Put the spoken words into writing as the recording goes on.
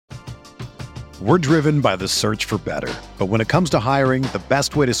We're driven by the search for better. But when it comes to hiring, the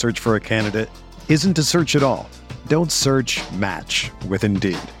best way to search for a candidate isn't to search at all. Don't search, match with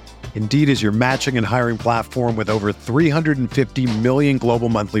Indeed. Indeed is your matching and hiring platform with over 350 million global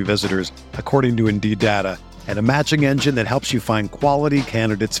monthly visitors, according to Indeed data, and a matching engine that helps you find quality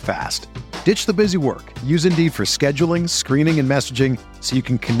candidates fast. Ditch the busy work. Use Indeed for scheduling, screening, and messaging so you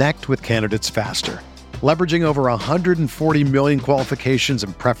can connect with candidates faster. Leveraging over 140 million qualifications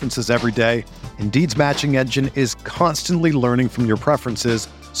and preferences every day, Indeed's matching engine is constantly learning from your preferences,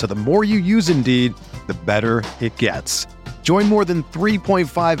 so the more you use Indeed, the better it gets. Join more than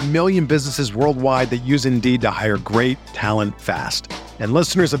 3.5 million businesses worldwide that use Indeed to hire great talent fast. And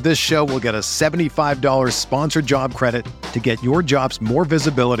listeners of this show will get a $75 sponsored job credit to get your jobs more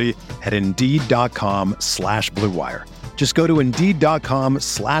visibility at Indeed.com/Blue Wire. Just go to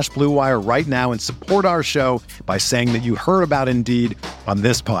Indeed.com/Blue Wire right now and support our show by saying that you heard about Indeed on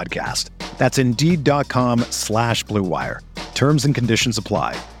this podcast. That's Indeed.com/Blue Wire. Terms and conditions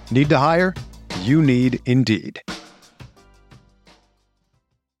apply. Need to hire? You need Indeed.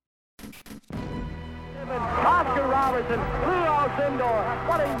 Oscar Robertson, Lou Alcindor.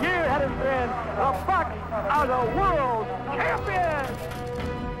 What a year it has been. The Bucks are the world champions.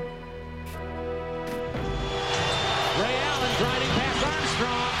 Ray Allen driving past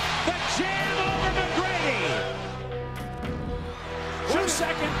Armstrong. The jam over McGrady. 2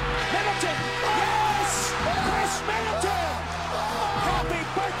 second. Middleton. Yes! Chris Middleton! Happy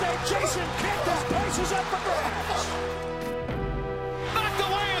birthday, Jason Kidd. This place is up for grabs. Knocked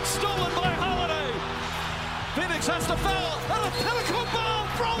away and stolen by Holiday. Phoenix has the foul. And a pinnacle ball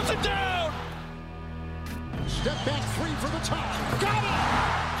throws it down. Step back three for the tie. Got it!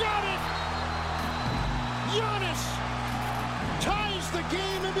 Got it! Giannis ties the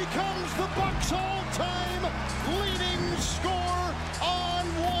game and becomes the Bucks' all-time leading scorer on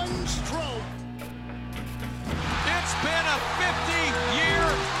one stroke. It's been a 50-year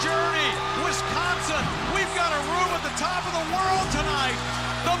journey. Wisconsin, we've got a room at the top of the world tonight.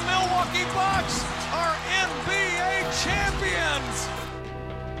 The Milwaukee Bucks are NBA champions.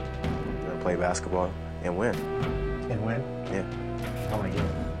 We're gonna play basketball and win. And win? Yeah. How many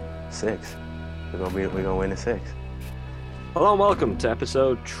games? 6. We're gonna win in 6. Hello and welcome to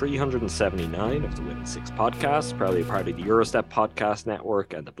episode 379 of the Win in 6 podcast, proudly a part of the Eurostep podcast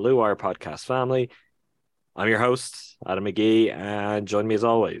network and the Blue Wire podcast family. I'm your host, Adam McGee, and join me as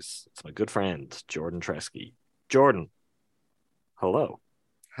always, it's my good friend, Jordan Tresky. Jordan, hello.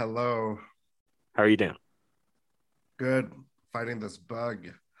 Hello. How are you doing? Good. Fighting this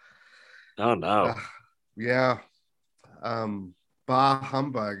bug. Oh, no. Yeah. Bah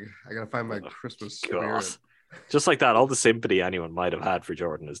humbug. I gotta find my Christmas spirit. Just like that, all the sympathy anyone might have had for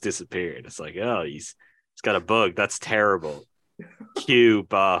Jordan has disappeared. It's like, oh, he's got a bug. That's terrible. Cue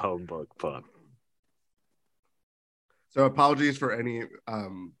bah humbug pun. So apologies for any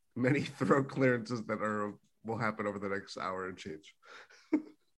many throat clearances that will happen over the next hour and change.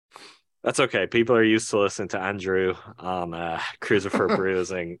 That's okay. People are used to listening to Andrew on Cruiser for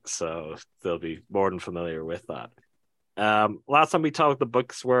Bruising, so they'll be more than familiar with that. Last time we talked, the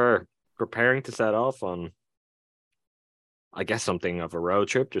Bucks were preparing to set off on, I guess, something of a road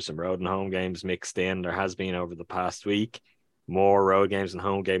trip. There's some road and home games mixed in. There has been over the past week more road games and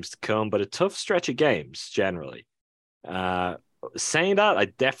home games to come, but a tough stretch of games generally. Saying that, I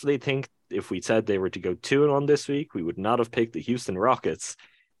definitely think if we said they were to go 2-1 this week, we would not have picked the Houston Rockets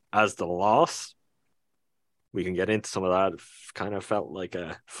as the loss. We can get into some of that. It kind of felt like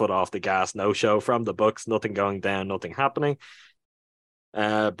a foot off the gas no-show from the Bucks. Nothing going down, nothing happening.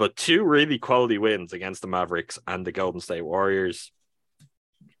 But 2 really quality wins against the Mavericks and the Golden State Warriors.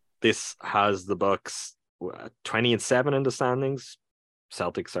 This has the Bucks 20-7 in the standings.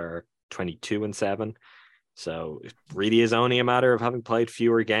 Celtics are 22-7. So it really is only a matter of having played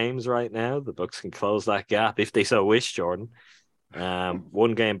fewer games right now. The Bucks can close that gap if they so wish, Jordan.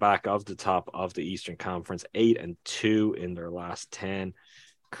 1 game back of the top of the Eastern Conference, 8-2 in their last 10.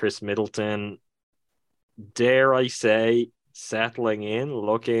 Chris Middleton, dare I say, settling in,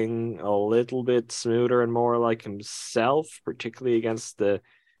 looking a little bit smoother and more like himself, particularly against the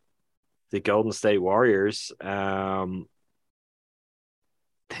Golden State Warriors.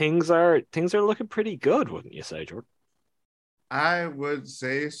 Things are looking pretty good, wouldn't you say, Jordan? I would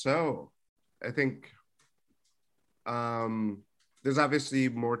say so. I think there's obviously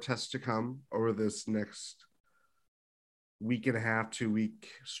more tests to come over this next week and a half, 2-week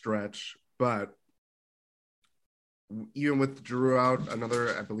stretch. But even with Drew out,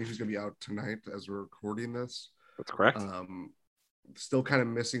 I believe he's going to be out tonight as we're recording this. That's correct. Still kind of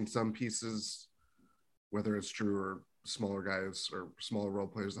missing some pieces, whether it's Drew or smaller guys or smaller role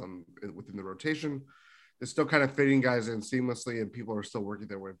players within the rotation. It's still kind of fitting guys in seamlessly, and people are still working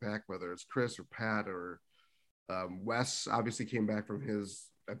their way back, whether it's Chris or Pat or Wes obviously came back from his,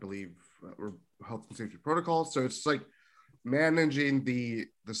 I believe, health and safety protocol. So it's like managing the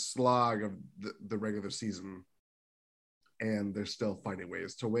slog of the regular season, and they're still finding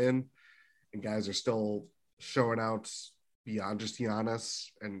ways to win, and guys are still showing out beyond just Giannis.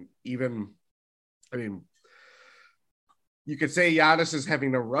 And even, I mean, you could say Giannis is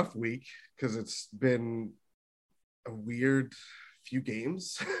having a rough week because it's been a weird few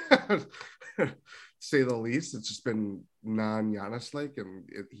games, to say the least. It's just been non-Giannis like, and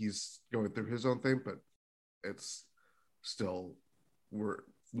he's going through his own thing, but it's still, we're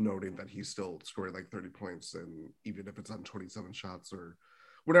noting that he's still scoring like 30 points, and even if it's on 27 shots or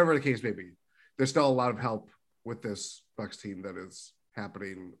whatever the case may be, there's still a lot of help with this Bucks team that is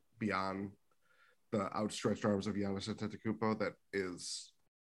happening beyond the outstretched arms of Giannis Antetokounmpo. That is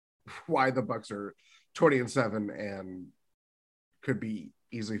why the Bucks are 20-7 and could be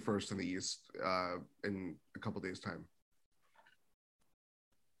easily first in the East in a couple days' time.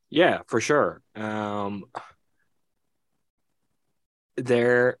 Yeah, for sure.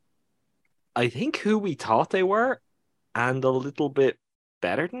 They're, I think, who we thought they were, and a little bit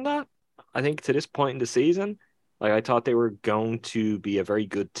better than that. I think to this point in the season, like I thought they were going to be a very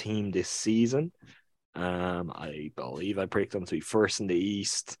good team this season. I believe I picked them to be first in the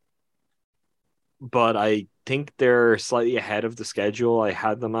East, but I think they're slightly ahead of the schedule I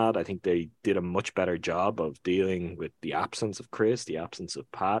had them at. I think they did a much better job of dealing with the absence of Chris, the absence of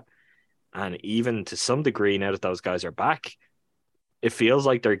Pat, and even to some degree, now that those guys are back, it feels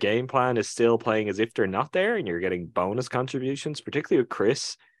like their game plan is still playing as if they're not there, and you're getting bonus contributions, particularly with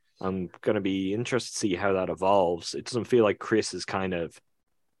Chris. I'm going to be interested to see how that evolves. It doesn't feel like Chris is kind of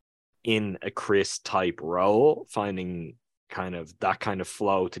in a Chris type role, finding kind of that kind of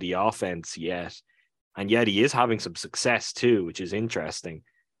flow to the offense yet. And yet he is having some success too, which is interesting.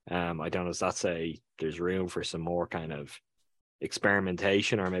 I don't know if that's there's room for some more kind of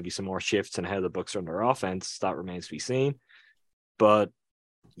experimentation or maybe some more shifts in how the Bucks run their offense. That remains to be seen. But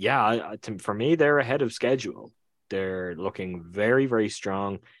yeah, for me, they're ahead of schedule. They're looking very, very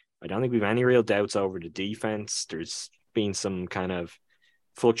strong. I don't think we have any real doubts over the defense. There's been some kind of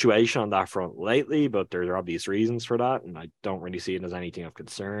fluctuation on that front lately, but there are obvious reasons for that, and I don't really see it as anything of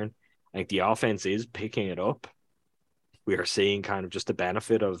concern. I think the offense is picking it up. We are seeing kind of just the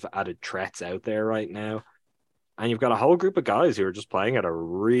benefit of added threats out there right now. And you've got a whole group of guys who are just playing at a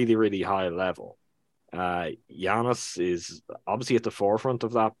really, really high level. Giannis is obviously at the forefront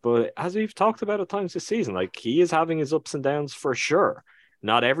of that, but as we've talked about at times this season, like he is having his ups and downs for sure.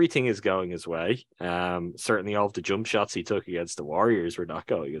 Not everything is going his way. Certainly all of the jump shots he took against the Warriors were not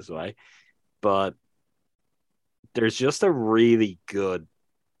going his way. But there's just a really good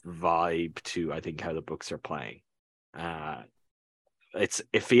vibe to, I think, how the Bucks are playing.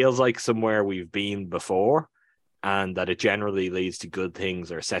 It feels like somewhere we've been before, and that it generally leads to good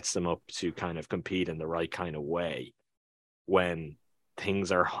things or sets them up to kind of compete in the right kind of way when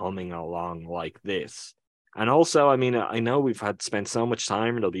things are humming along like this. And also, I mean, I know we've spent so much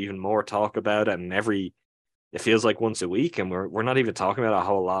time, and there'll be even more talk about it, and it feels like once a week, and we're not even talking about a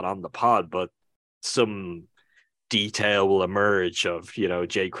whole lot on the pod, but some detail will emerge of,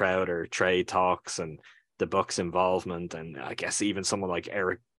 Jay Crowder trade talks and the Bucks involvement, and I guess even someone like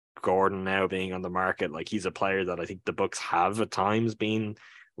Eric Gordon now being on the market. Like, he's a player that I think the Bucks have at times been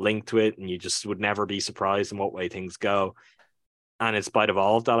linked to it, and you just would never be surprised in what way things go. And in spite of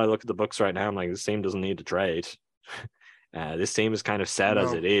all of that, I look at the Bucks right now, I'm like, this team doesn't need to trade. This team is kind of set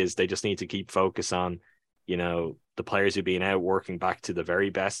as it is. They just need to keep focus on, the players who've been out working back to the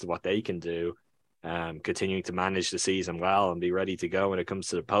very best of what they can do, continuing to manage the season well and be ready to go when it comes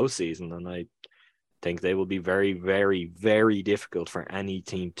to the postseason. And I think they will be very, very, very difficult for any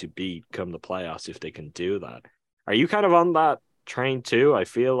team to beat come the playoffs if they can do that. Are you kind of on that train too? I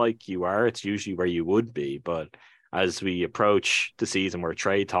feel like you are. It's usually where you would be, but as we approach the season where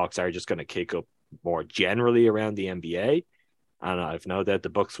trade talks are just going to kick up more generally around the NBA, and I've no doubt the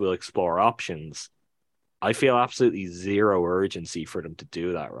Bucks will explore options, I feel absolutely zero urgency for them to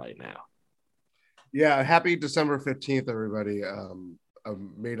do that right now. Yeah, happy December 15th, everybody. A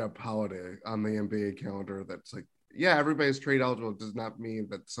made-up holiday on the NBA calendar that's like, yeah, everybody's trade eligible. It does not mean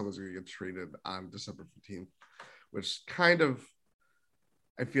that someone's going to get traded on December 15th, which kind of,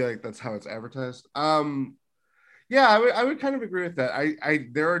 I feel like that's how it's advertised. Yeah, I would kind of agree with that.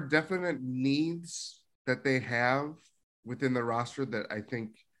 There are definite needs that they have within the roster that I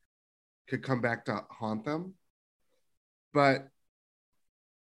think could come back to haunt them. But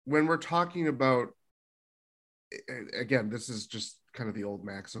when we're talking about again, this is just kind of the old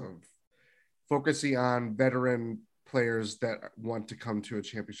maxim of focusing on veteran players that want to come to a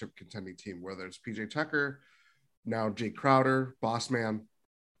championship contending team, whether it's PJ Tucker, now Jake Crowder, boss man,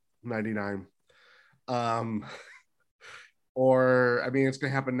 99. Or, I mean, it's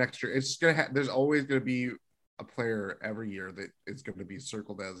going to happen next year. It's going to there's always going to be a player every year that is going to be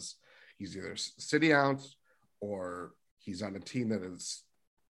circled as he's either sitting out or he's on a team that has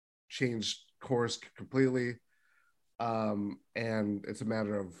changed course completely. And it's a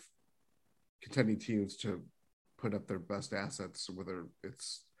matter of contending teams to put up their best assets, whether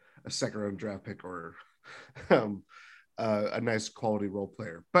it's a second-round draft pick or a nice quality role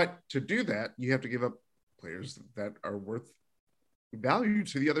player. But to do that, you have to give up players that are worth value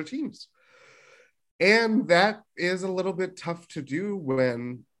to the other teams. And that is a little bit tough to do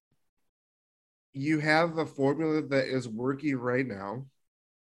when you have a formula that is working right now.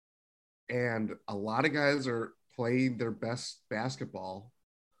 And a lot of guys are playing their best basketball,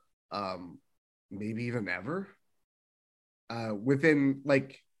 maybe even ever, within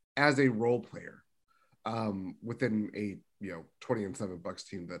like as a role player, within a 20-7 Bucks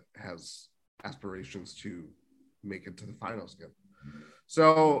team that has aspirations to make it to the finals again.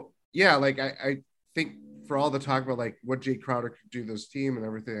 So yeah, like I think for all the talk about like what Jake Crowder could do this team and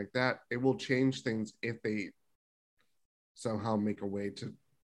everything like that, it will change things if they somehow make a way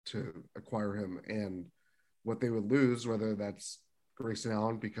to acquire him, and what they would lose, whether that's Grayson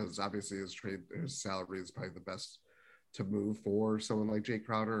Allen, because obviously his salary is probably the best to move for someone like Jake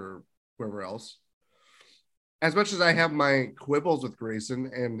Crowder or whoever else. As much as I have my quibbles with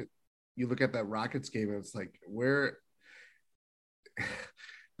Grayson, and you look at that Rockets game and it's like where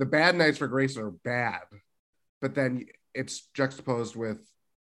the bad nights for Grayson are bad, but then it's juxtaposed with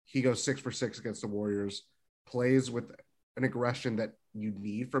he goes 6 for 6 against the Warriors, plays with an aggression that you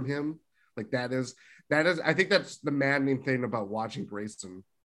need from him. Like that is, I think that's the maddening thing about watching Grayson.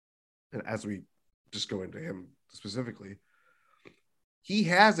 And as we just go into him specifically, he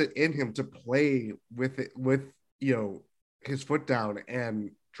has it in him to play with it, with, his foot down and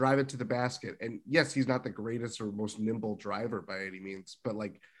drive it to the basket. And yes, he's not the greatest or most nimble driver by any means, but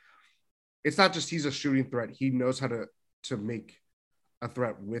like, it's not just he's a shooting threat. He knows how to make a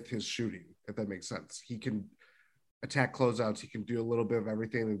threat with his shooting, if that makes sense. He can attack closeouts. He can do a little bit of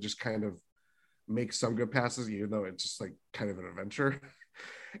everything and just kind of make some good passes, even though it's just like kind of an adventure.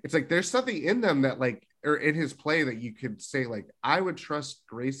 It's like there's something in them that like, or in his play that you could say like, I would trust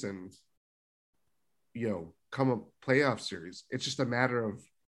Grayson, come a playoff series. It's just a matter of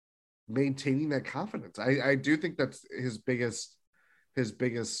maintaining that confidence. I do think that's his biggest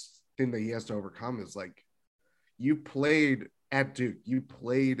thing that he has to overcome is like, you played at Duke, you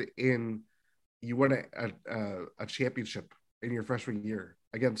won a championship in your freshman year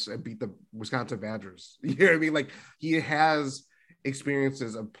against and beat the Wisconsin Badgers. You know what I mean? Like he has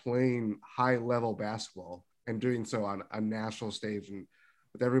experiences of playing high level basketball and doing so on a national stage and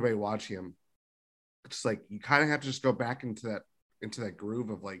with everybody watching him. It's like you kind of have to just go back into that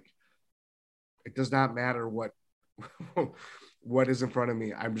groove of like, it does not matter what is in front of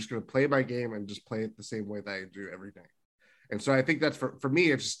me. I'm just going to play my game and just play it the same way that I do every day. And so I think that's for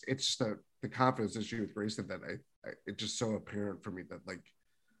me, it's just the confidence issue with Grayson that it's just so apparent for me that like,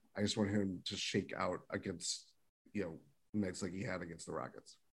 I just want him to shake out against, nights like he had against the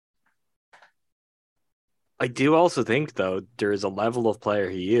Rockets. I do also think, though, there is a level of player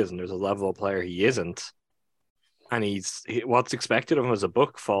he is and there's a level of player he isn't. And what's expected of him as a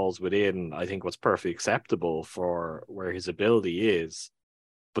Buck falls within, I think, what's perfectly acceptable for where his ability is.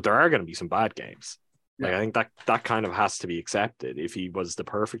 But there are going to be some bad games. Yeah. Like I think that kind of has to be accepted. If he was the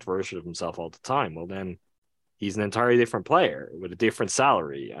perfect version of himself all the time, well, then he's an entirely different player with a different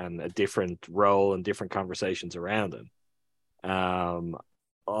salary and a different role and different conversations around him.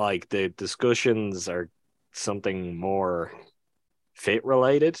 Like the discussions are something more fit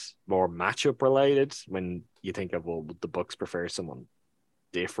related, more matchup related. When you think of, well, the Bucks prefer someone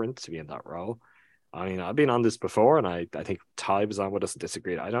different to be in that role. I mean, I've been on this before, and I think Ty was on with us and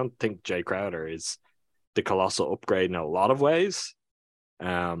disagreed. I don't think Jay Crowder is the colossal upgrade in a lot of ways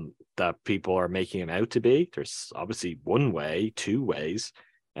that people are making him out to be. There's obviously one way, two ways,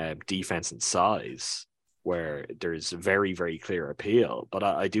 defense and size, where there's very, very clear appeal. But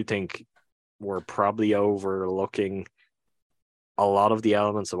I do think we're probably overlooking a lot of the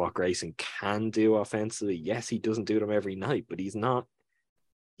elements of what Grayson can do offensively. Yes, he doesn't do them every night, but he's not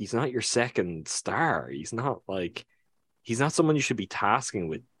your second star. He's not someone you should be tasking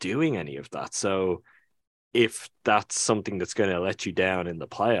with doing any of that. So if that's something that's going to let you down in the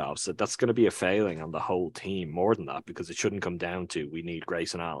playoffs, that's going to be a failing on the whole team more than that, because it shouldn't come down to we need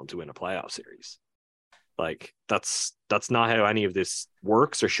Grayson Allen to win a playoff series. Like that's not how any of this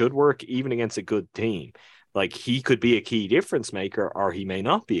works or should work, even against a good team. Like he could be a key difference maker, or he may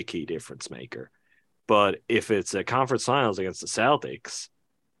not be a key difference maker. But if it's a conference finals against the Celtics,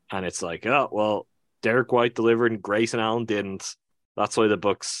 and it's like, oh well, Derek White delivered and Grayson Allen didn't. That's why the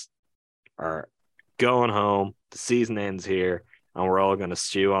Bucks are going home. The season ends here, and we're all going to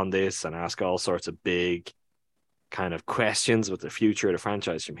stew on this and ask all sorts of big kind of questions with the future of the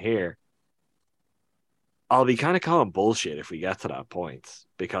franchise from here. I'll be kind of calling bullshit if we get to that point,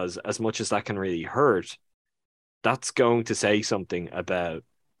 because as much as that can really hurt, that's going to say something about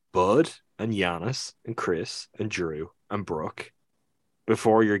Bud and Giannis and Chris and Drew and Brooke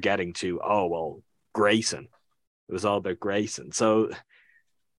before you're getting to, oh, well, Grayson. It was all about Grayson. So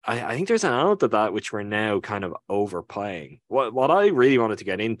I think there's an element of that which we're now kind of overplaying. What I really wanted to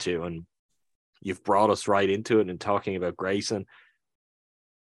get into, and you've brought us right into it in talking about Grayson,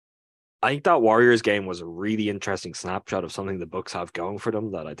 I think that Warriors game was a really interesting snapshot of something the Bucks have going for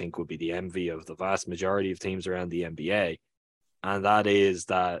them that I think would be the envy of the vast majority of teams around the NBA. And that is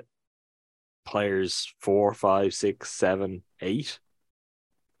that players 4, 5, 6, 7, 8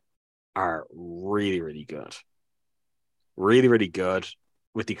 are really, really good. Really, really good.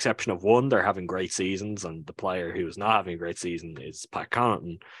 With the exception of one, they're having great seasons, and the player who is not having a great season is Pat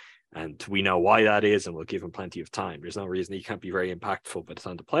Connaughton. And we know why that is, and we'll give him plenty of time. There's no reason he can't be very impactful by the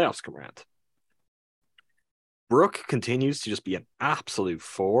time the playoffs come around. Brooke continues to just be an absolute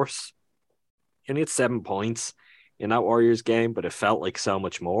force. He only had 7 points in that Warriors game, but it felt like so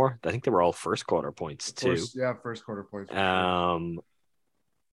much more. I think they were all first quarter points too. First quarter points.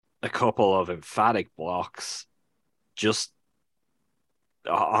 A couple of emphatic blocks. Just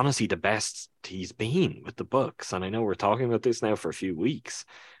honestly the best he's been with the Bucks. And I know we're talking about this now for a few weeks,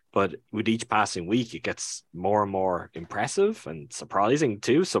 but with each passing week, it gets more and more impressive and surprising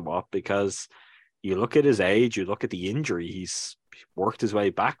too, somewhat, because you look at his age, you look at the injury he's worked his way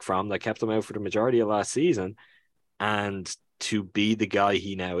back from that kept him out for the majority of last season. And to be the guy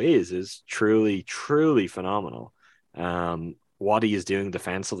he now is truly, truly phenomenal. What he is doing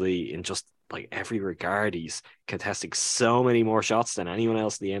defensively in just like every regard, he's contesting so many more shots than anyone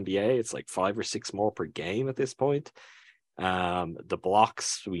else in the NBA. It's like 5 or 6 more per game at this point. The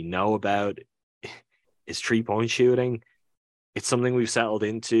blocks we know about, his 3-point shooting. It's something we've settled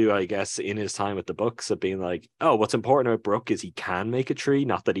into, I guess, in his time with the Bucks, of being like, oh, what's important about Brooke is he can make a three,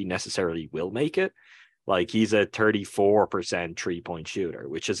 not that he necessarily will make it. Like he's a 34% 3-point shooter,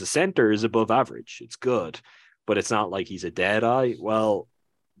 which as a center is above average. It's good, but it's not like he's a dead eye. Well,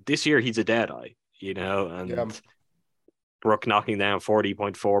 this year he's a dead eye, and Brooke knocking down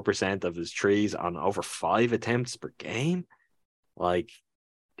 40.4% of his threes on over 5 attempts per game. Like,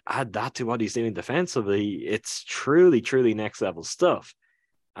 add that to what he's doing defensively. It's truly, truly next level stuff.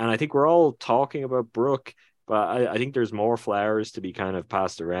 And I think we're all talking about Brooke, but I think there's more flowers to be kind of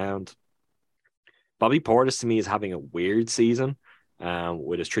passed around. Bobby Portis to me is having a weird season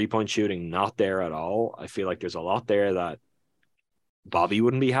with his 3-point shooting not there at all. I feel like there's a lot there that Bobby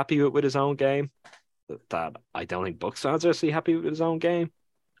wouldn't be happy with his own game, that I don't think Bucks fans are actually happy with his own game.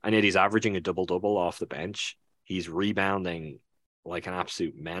 And yet he's averaging a double-double off the bench. He's rebounding like an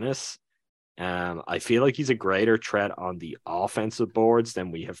absolute menace. I feel like he's a greater threat on the offensive boards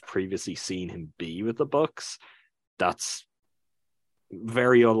than we have previously seen him be with the Bucks. That's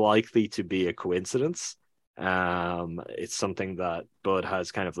very unlikely to be a coincidence. It's something that Bud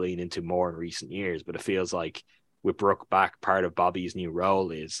has kind of leaned into more in recent years, but it feels like with Brooke back, part of Bobby's new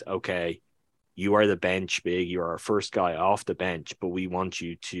role is, okay, you are the bench big, you are our first guy off the bench, but we want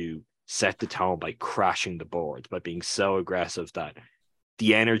you to set the tone by crashing the boards, by being so aggressive that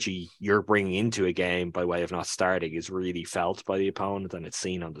the energy you're bringing into a game by way of not starting is really felt by the opponent and it's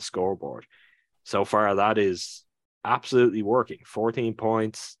seen on the scoreboard. So far, that is absolutely working. 14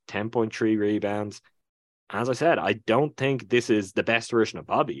 points, 10.3 rebounds. As I said, I don't think this is the best version of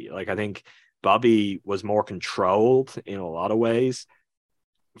Bobby. Like, I think Bobby was more controlled in a lot of ways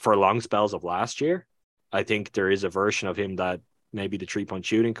for long spells of last year. I think there is a version of him that maybe the 3-point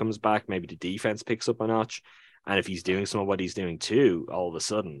shooting comes back, maybe the defense picks up a notch. And if he's doing some of what he's doing too, all of a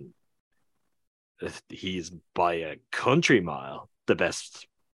sudden, he's by a country mile the best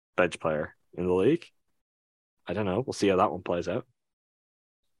bench player in the league. I don't know. We'll see how that one plays out.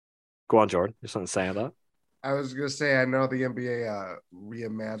 Go on, Jordan. There's something to say on that. I was going to say, I know the NBA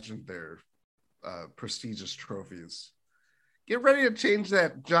reimagined their prestigious trophies. Get ready to change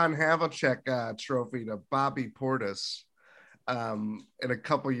that John Havlicek trophy to Bobby Portis in a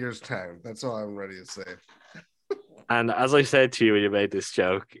couple years' time. That's all I'm ready to say. And as I said to you when you made this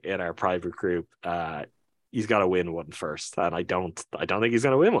joke in our private group, he's got to win one first, and I don't think he's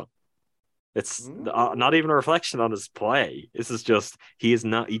going to win one. It's not even a reflection on his play. This is just he does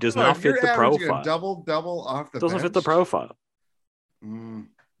not if fit you're the averaging profile. a double off the Doesn't bench, fit the profile.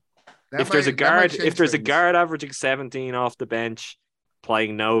 If there's a guard averaging 17 off the bench,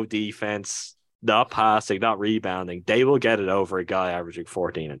 playing no defense, not passing, not rebounding, they will get it over a guy averaging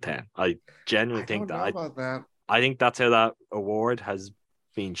 14 and 10. I genuinely think don't know about that. I think that's how that award has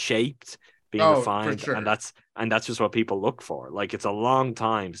been shaped, being defined, for sure. and that's just what people look for. Like, it's a long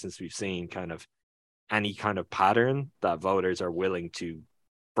time since we've seen kind of any kind of pattern that voters are willing to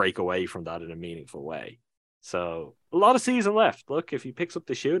break away from that in a meaningful way. So a lot of season left. Look, if he picks up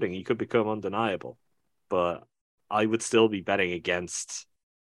the shooting, he could become undeniable. But I would still be betting against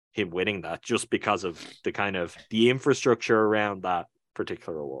him winning that just because of the kind of the infrastructure around that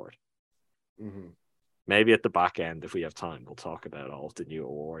particular award. Mm-hmm. Maybe at the back end, if we have time, we'll talk about all of the new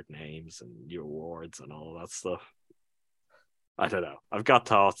award names and new awards and all that stuff. I don't know. I've got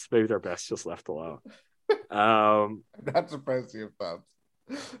thoughts. Maybe they're best just left alone. I'm not surprised you have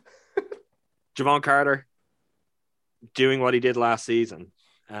thoughts. Javon Carter doing what he did last season.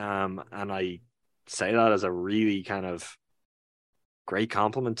 And I say that as a really kind of great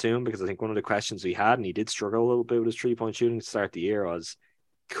compliment to him, because I think one of the questions we had, and he did struggle a little bit with his 3-point shooting to start the year, was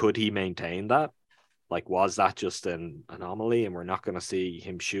could he maintain that? Like, was that just an anomaly and we're not going to see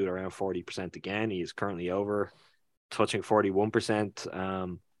him shoot around 40% again? He is currently over touching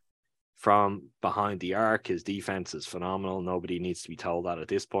 41% from behind the arc. His defense is phenomenal. Nobody needs to be told that at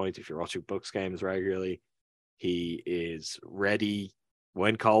this point. If you're watching Bucks games regularly, he is ready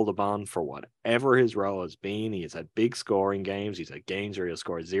when called upon for whatever his role has been. He has had big scoring games. He's had games where he'll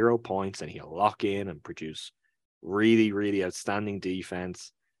score 0 points and he'll lock in and produce really, really outstanding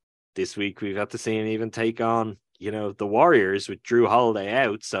defense. This week, we've had to see him even take on, the Warriors with Drew Holiday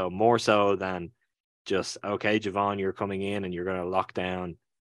out. So more so than just, okay, Javon, you're coming in and you're going to lock down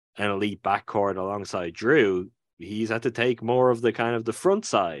an elite backcourt alongside Drew. He's had to take more of the kind of the front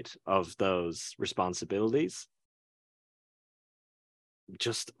side of those responsibilities.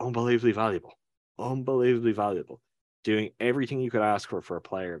 Just unbelievably valuable. Unbelievably valuable. Doing everything you could ask for a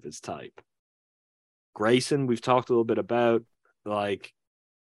player of his type. Grayson, we've talked a little bit about, like,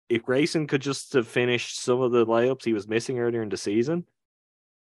 if Grayson could just have finished some of the layups he was missing earlier in the season,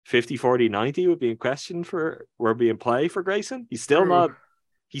 50, 40, 90 would be in question would be in play for Grayson. He's still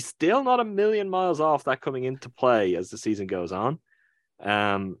not a million miles off that coming into play as the season goes on.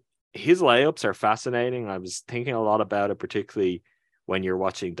 His layups are fascinating. I was thinking a lot about it, particularly when you're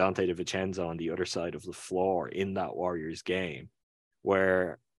watching Dante DiVincenzo on the other side of the floor in that Warriors game,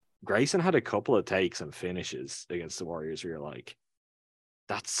 where Grayson had a couple of takes and finishes against the Warriors where you're like,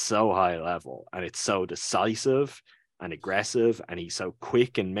 that's so high level and it's so decisive and aggressive, and he's so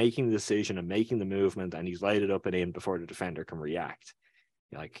quick in making the decision and making the movement, and he's laid it up and in before the defender can react.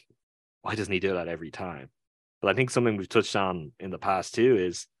 You're like, why doesn't he do that every time? But I think something we've touched on in the past too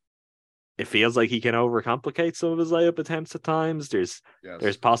is it feels like he can overcomplicate some of his layup attempts at times. There's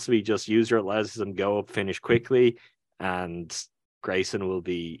possibly just user athleticism, go up, finish quickly, and Grayson will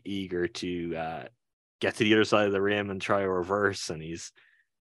be eager to get to the other side of the rim and try a reverse, and he's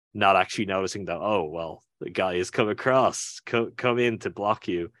not actually noticing that, oh, well, the guy has come across, come in to block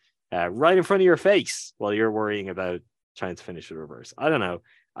you right in front of your face while you're worrying about trying to finish the reverse. I don't know.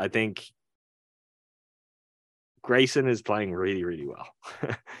 I think Grayson is playing really, really well.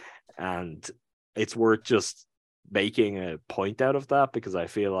 And it's worth just making a point out of that, because I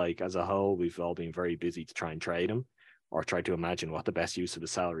feel like as a whole, we've all been very busy to try and trade him or try to imagine what the best use of the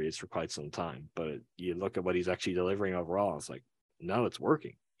salary is for quite some time. But you look at what he's actually delivering overall, it's like, no, it's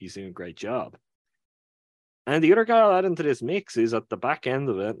working. He's doing a great job. And the other guy I'll add into this mix is at the back end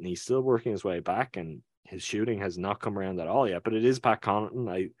of it, and he's still working his way back, and his shooting has not come around at all yet, but it is Pat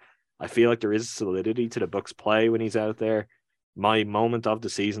Connaughton. I feel like there is solidity to the Bucks' play when he's out there. My moment of the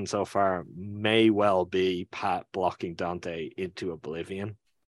season so far may well be Pat blocking Dante into oblivion.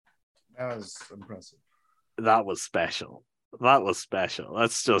 That was impressive. That was special.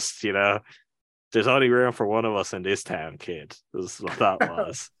 That's just, there's only room for one of us in this town, kid. This is what that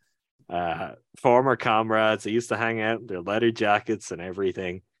was. Former comrades, they used to hang out in their leather jackets and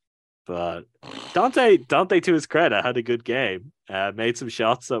everything. But Dante, to his credit, had a good game. Made some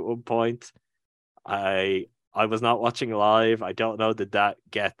shots at one point. I was not watching live. I don't know, did that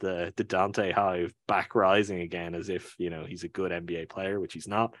get the Dante hive back rising again, as if, he's a good NBA player, which he's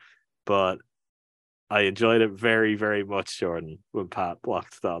not. But I enjoyed it very, very much, Jordan, when Pat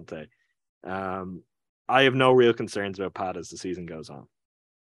blocked Dante. I have no real concerns about Pat as the season goes on.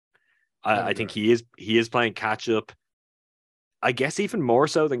 I think he is playing catch up. I guess even more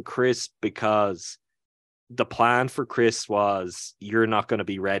so than Chris, because the plan for Chris was you're not going to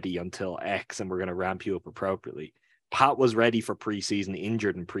be ready until X and we're going to ramp you up appropriately. Pat was ready for preseason,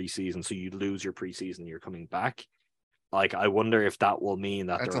 injured in preseason, so you lose your preseason, you're coming back. Like, I wonder if that will mean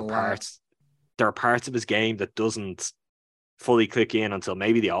that there are parts of his game that doesn't fully click in until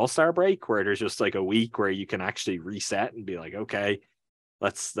maybe the All-Star break, where there's just like a week where you can actually reset and be like, okay,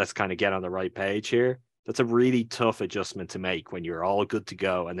 let's kind of get on the right page here. That's a really tough adjustment to make when you're all good to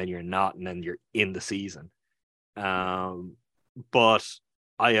go and then you're not, and then you're in the season. But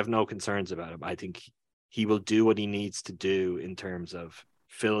I have no concerns about him. I think he will do what he needs to do in terms of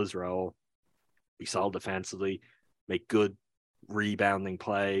fill his role, be solid defensively, make good rebounding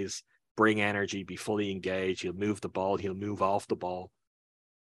plays, bring energy, be fully engaged. He'll move the ball. He'll move off the ball.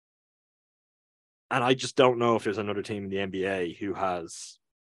 And I just don't know if there's another team in the NBA who has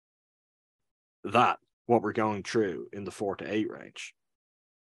that, what we're going through in the 4 to 8 range.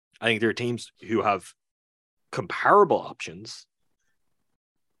 I think there are teams who have comparable options,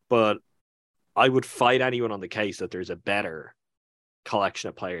 but I would fight anyone on the case that there's a better collection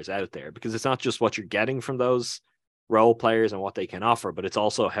of players out there, because it's not just what you're getting from those role players and what they can offer, but it's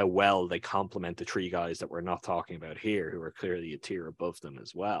also how well they complement the 3 guys that we're not talking about here, who are clearly a tier above them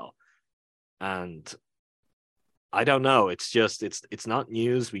as well. And I don't know. It's just, it's not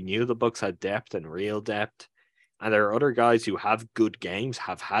news. We knew the Bucks had depth and real depth. And there are other guys who have good games,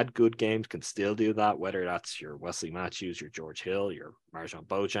 have had good games, can still do that, whether that's your Wesley Matthews, your George Hill, your Marjon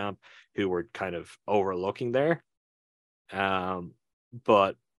Beauchamp, who were kind of overlooking there.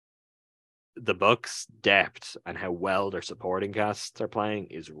 But the Bucks' depth and how well their supporting casts are playing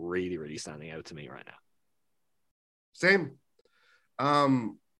is really, really standing out to me right now. Same.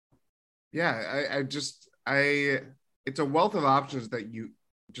 Yeah, it's a wealth of options that you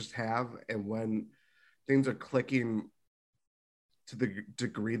just have, and when things are clicking to the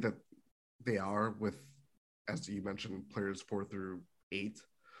degree that they are with, as you mentioned, players 4 through 8,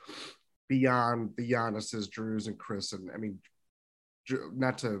 beyond the Giannis's, Drews, and Chris, and I mean,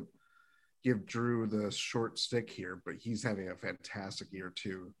 not to give Drew the short stick here, but he's having a fantastic year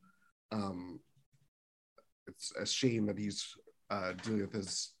too. It's a shame that he's dealing with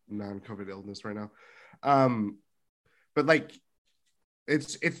his non-COVID illness right now. But like,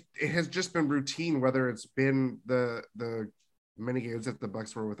 it has just been routine, whether it's been the many games that the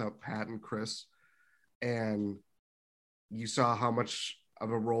Bucks were without Pat and Chris, and you saw how much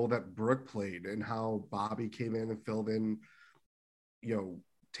of a role that Brooke played and how Bobby came in and filled in, you know,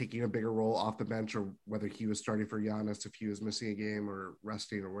 taking a bigger role off the bench, or whether he was starting for Giannis if he was missing a game or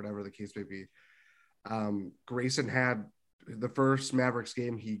resting or whatever the case may be. Grayson had the first Mavericks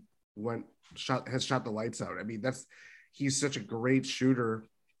game, he has shot the lights out. I mean, he's such a great shooter,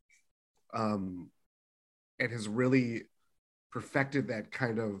 and has really perfected that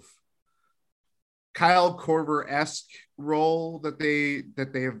kind of Kyle Korver-esque role that they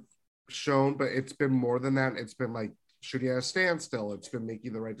have shown, but it's been more than that. It's been like shooting at a standstill. It's been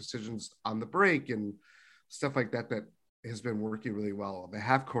making the right decisions on the break and stuff like that has been working really well. The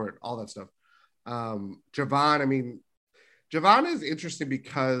half court, all that stuff. Javon is interesting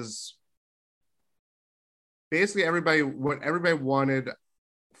because basically what everybody wanted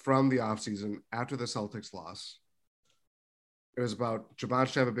from the offseason after the Celtics loss, it was about Javon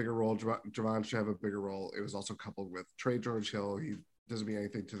should have a bigger role. Javon should have a bigger role. It was also coupled with trade George Hill. He doesn't mean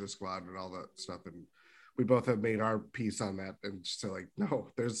anything to the squad and all that stuff. And we both have made our piece on that. And just like,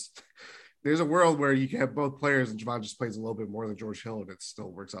 no, there's a world where you can have both players and Javon just plays a little bit more than George Hill, and it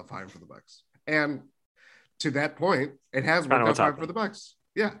still works out fine for the Bucks. And to that point, it has worked out fine for the Bucks.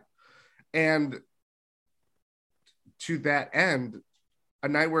 Yeah. And to that end, a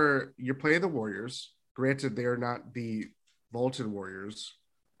night where you're playing the Warriors, granted they are not the vaulted Warriors,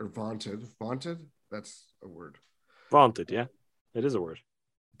 or vaunted, that's a word. Vaunted, yeah, it is a word.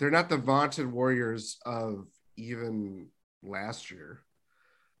 They're not the vaunted Warriors of even last year.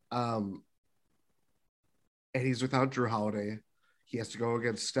 And he's without Drew Holiday. He has to go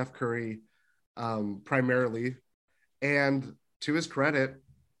against Steph Curry primarily, and to his credit,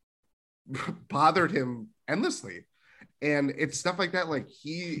 bothered him endlessly. And it's stuff like that. Like,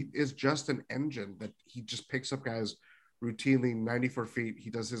 he is just an engine that he just picks up guys routinely 94 feet.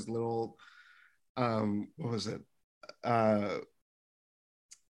 He does his little, what was it?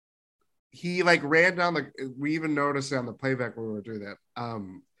 He like ran down we even noticed it on the playback when we were doing that.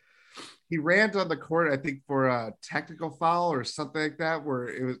 He ran down the court, I think, for a technical foul or something like that,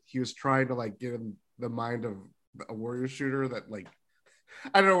 where he was trying to like get in the mind of a Warrior shooter that, like,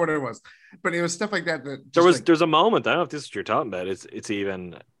 I don't know what it was, but it was stuff like that. There's a moment, I don't know if this is what you're talking about. It's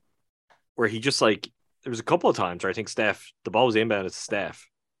even where he just like, there was a couple of times where I think the ball was inbound to Steph,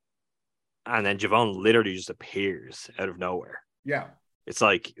 And then Javon literally just appears out of nowhere. Yeah. It's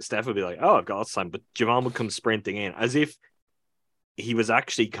like Steph would be like, "Oh, I've got lots of time," but Javon would come sprinting in as if he was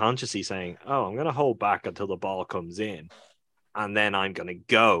actually consciously saying, "Oh, I'm going to hold back until the ball comes in, and then I'm going to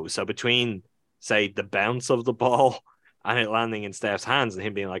go." So between, say, the bounce of the ball and it landing in Steph's hands and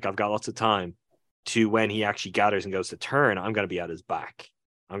him being like, "I've got lots of time," to when he actually gathers and goes to turn, I'm going to be at his back.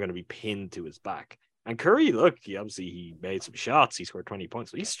 I'm going to be pinned to his back. And Curry, look, he made some shots. He scored 20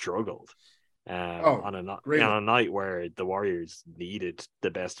 points, but he struggled on a night where the Warriors needed the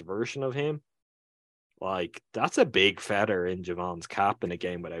best version of him. Like, that's a big feather in Javon's cap in a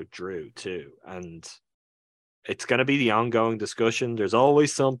game without Drew, too. And it's going to be the ongoing discussion. There's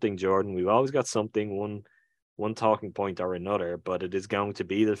always something, Jordan. We've always got something, one talking point or another, but it is going to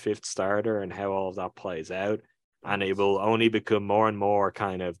be the fifth starter and how all of that plays out. And it will only become more and more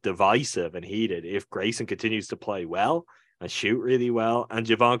kind of divisive and heated if Grayson continues to play well and shoot really well, and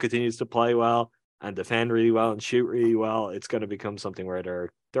Javon continues to play well and defend really well and shoot really well. It's going to become something where there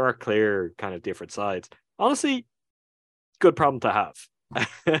are clear kind of different sides. Honestly, good problem to have.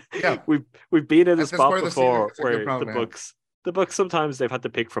 Yeah. We've been in a spot before where the Bucks sometimes they've had to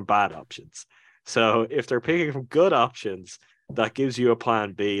pick from bad options. So if they're picking from good options, that gives you a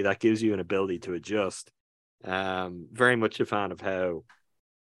plan B, that gives you an ability to adjust. Very much a fan of how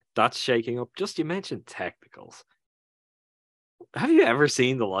that's shaking up. Just you mentioned technicals. Have you ever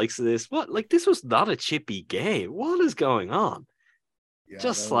seen the likes of this? This was not a chippy game. What is going on? Yeah,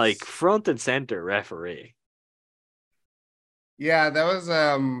 just like front and center referee. Yeah, that was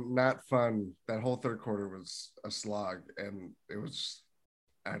not fun. That whole third quarter was a slog, and it was,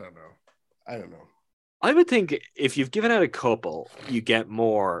 I don't know. I would think if you've given out a couple, you get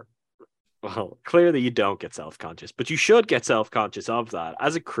more. Well, clearly you don't get self-conscious, but you should get self-conscious of that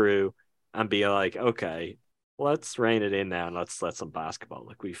as a crew and be like, okay, let's rein it in now and let's let some basketball.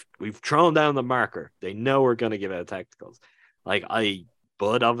 Like we've thrown down the marker. They know we're going to give out technicals.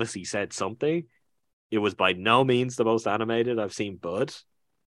 Bud obviously said something. It was by no means the most animated I've seen Bud.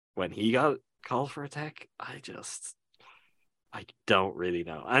 When he got called for a tech, I don't really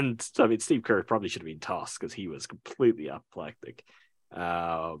know. And I mean, Steve Kerr probably should have been tossed because he was completely apoplectic.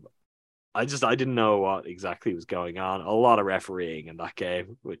 I didn't know what exactly was going on. A lot of refereeing in that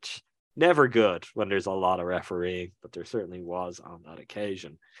game, which never good when there's a lot of refereeing, but there certainly was on that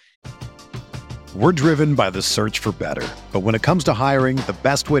occasion. We're driven by the search for better. But when it comes to hiring, the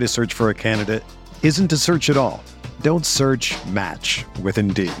best way to search for a candidate isn't to search at all. Don't search, match with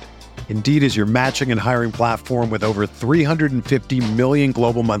Indeed. Indeed is your matching and hiring platform with over 350 million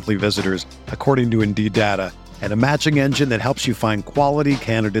global monthly visitors, according to Indeed data, and a matching engine that helps you find quality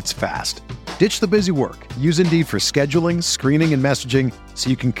candidates fast. Ditch the busy work. Use Indeed for scheduling, screening, and messaging so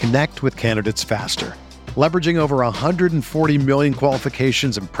you can connect with candidates faster. Leveraging over 140 million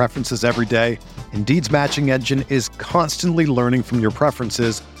qualifications and preferences every day, Indeed's matching engine is constantly learning from your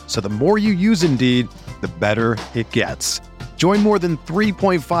preferences, so the more you use Indeed, the better it gets. Join more than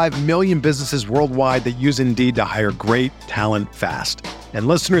 3.5 million businesses worldwide that use Indeed to hire great talent fast. And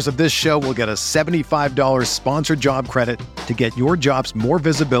listeners of this show will get a $75 sponsored job credit to get your jobs more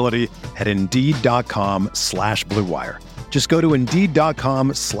visibility at Indeed.com/Blue Wire. Just go to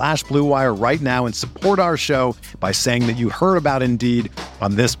Indeed.com/Blue Wire right now and support our show by saying that you heard about Indeed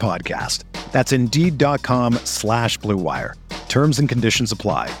on this podcast. That's Indeed.com/Blue Wire. Terms and conditions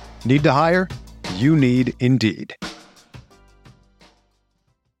apply. Need to hire? You need Indeed.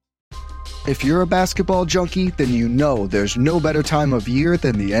 If you're a basketball junkie, then you know there's no better time of year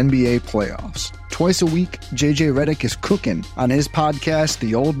than the NBA playoffs. Twice a week, JJ Redick is cooking on his podcast,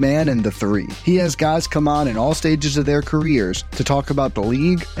 The Old Man and the Three. He has guys come on in all stages of their careers to talk about the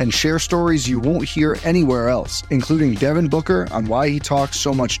league and share stories you won't hear anywhere else, including Devin Booker on why he talks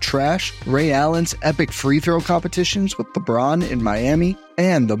so much trash, Ray Allen's epic free throw competitions with LeBron in Miami,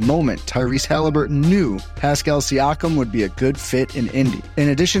 and the moment Tyrese Halliburton knew Pascal Siakam would be a good fit in Indy. In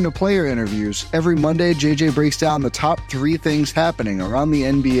addition to player interviews, every Monday JJ breaks down the top 3 things happening around the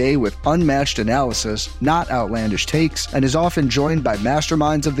NBA with unmatched analysis, not outlandish takes, and is often joined by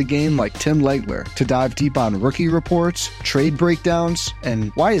masterminds of the game like Tim Legler to dive deep on rookie reports, trade breakdowns,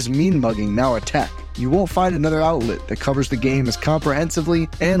 and why is mean mugging now a tech? You won't find another outlet that covers the game as comprehensively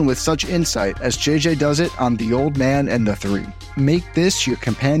and with such insight as JJ does it on The Old Man and the Three. Make this your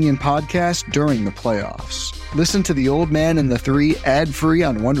companion podcast during the playoffs. Listen to The Old Man and the Three ad-free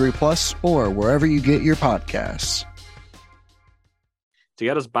on Wondery Plus or wherever you get your podcasts. To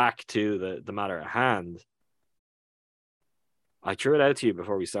get us back to the matter at hand, I threw it out to you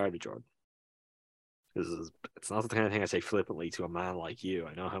before we started, Jordan. It's not the kind of thing I say flippantly to a man like you.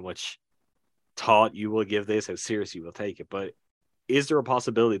 I know how much thought you will give this, how serious you will take it, but is there a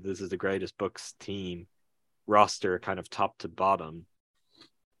possibility this is the greatest Bucks team roster, kind of top to bottom,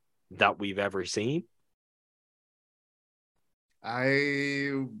 that we've ever seen?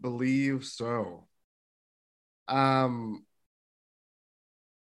 I believe so. I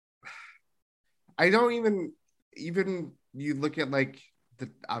don't even you look at like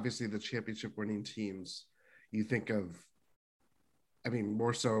obviously the championship winning teams, you think of, I mean,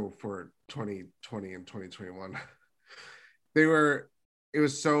 more so for 2020 and 2021. It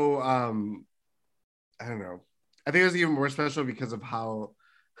was so I don't know. I think it was even more special because of how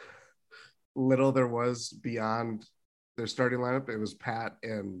little there was beyond their starting lineup. It was Pat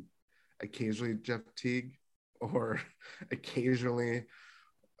and occasionally Jeff Teague, or occasionally,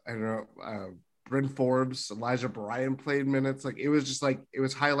 I don't know, Bryn Forbes, Elijah Bryan played minutes. Like, it was just like, it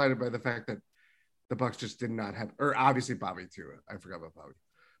was highlighted by the fact that the Bucks just did not have, or obviously Bobby too. I forgot about Bobby,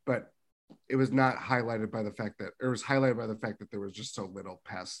 but it was not highlighted by the fact that, or it was highlighted by the fact that there was just so little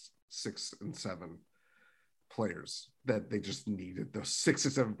past 6 and 7 players that they just needed those 6 or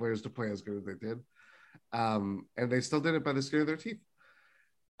 7 players to play as good as they did. And they still did it by the skin of their teeth.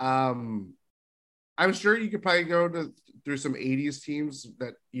 I'm sure you could probably go through some 80s teams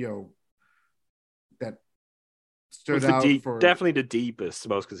that, you know, that stood out for definitely the deepest,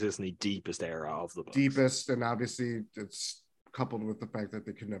 most consistently deepest era of the Bucks. Deepest, and obviously it's coupled with the fact that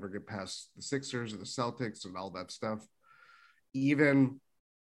they could never get past the Sixers or the Celtics and all that stuff. Even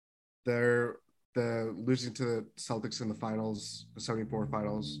the losing to the Celtics in the finals, the 74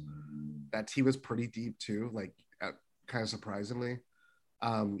 finals, that team was pretty deep too, like kind of surprisingly.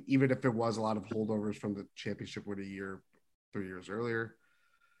 Even if there was a lot of holdovers from the championship win a year, 3 years earlier.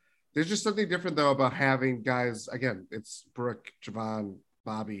 There's just something different though about having guys, again, it's Brooke, Javon,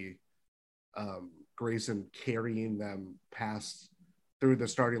 Bobby, Grayson carrying them past through the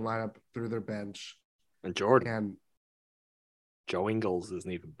starting lineup, through their bench. And Jordan. And Joe Ingles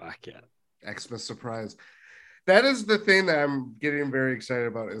isn't even back yet. Xmas surprise. That is the thing that I'm getting very excited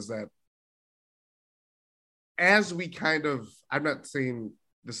about, is that as we kind of, I'm not saying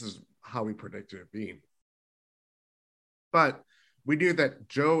this is how we predicted it being, but we knew that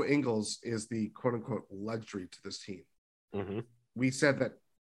Joe Ingles is the quote unquote luxury to this team. Mm-hmm. We said that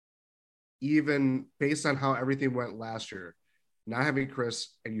even based on how everything went last year, not having Chris,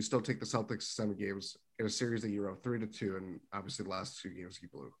 and you still take the Celtics 7 games in a series that you were 3-2, and obviously the last 2 games he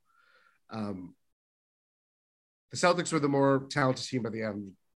blew. The Celtics were the more talented team by the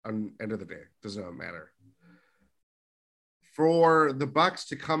end of the day. Doesn't matter. For the Bucks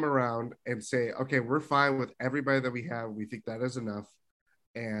to come around and say, okay, we're fine with everybody that we have. We think that is enough.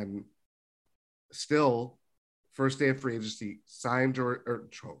 And still, first day of free agency, sign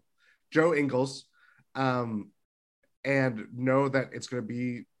Joe Ingles, and know that it's going to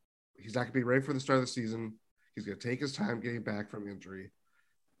be, he's not going to be ready for the start of the season. He's going to take his time getting back from injury.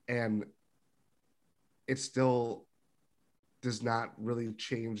 And it still does not really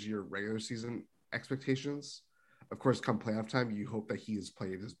change your regular season expectations. Of course, come playoff time, you hope that he has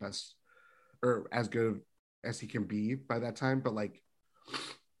played his best or as good as he can be by that time. But like,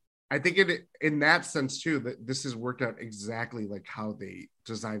 I think in that sense too, that this has worked out exactly like how they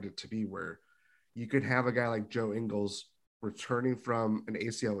designed it to be, where you could have a guy like Joe Ingles returning from an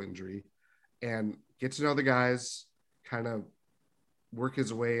ACL injury and get to know the guys, kind of work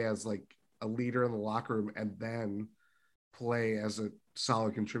his way as like a leader in the locker room, and then play as a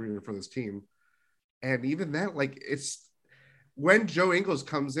solid contributor for this team. And even that, like, it's when Joe Ingles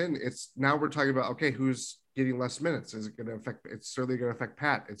comes in, it's now we're talking about, okay, who's getting less minutes? Is it going to affect? It's certainly going to affect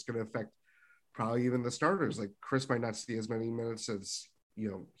Pat. It's going to affect probably even the starters. Like, Chris might not see as many minutes as,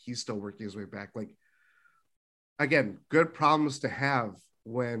 you know, he's still working his way back. Like, again, good problems to have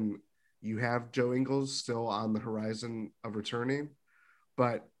when you have Joe Ingles still on the horizon of returning.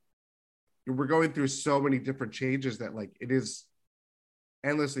 But we're going through so many different changes that, like, it is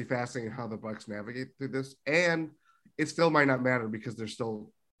endlessly fascinating how the Bucks navigate through this. And it still might not matter because they're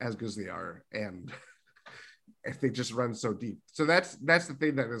still as good as they are, and if they just run so deep. So that's the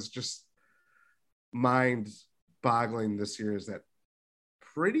thing that is just mind boggling this year, is that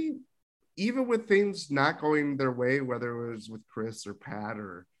pretty, even with things not going their way, whether it was with Chris or Pat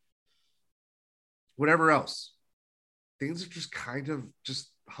or whatever else, things are just kind of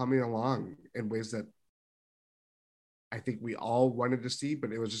just humming along in ways that I think we all wanted to see,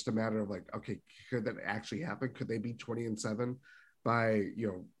 but it was just a matter of like, okay, could that actually happen? Could they be 20-7 by, you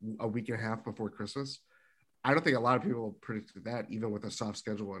know, a week and a half before Christmas? I don't think a lot of people predicted that, even with a soft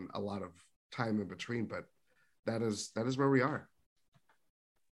schedule and a lot of time in between, but that is where we are.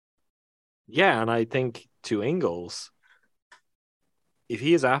 Yeah, and I think to Ingles, if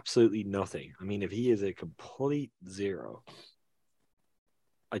he is absolutely nothing, I mean, if he is a complete zero,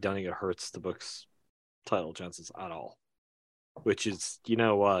 I don't think it hurts the Bucks' title chances at all. Which is, you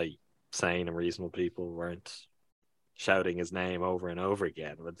know, why sane and reasonable people weren't shouting his name over and over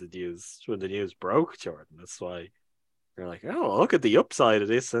again when the news broke, Jordan. That's why you're like, oh, look at the upside of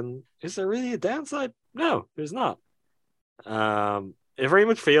this, and is there really a downside? No, there's not. It very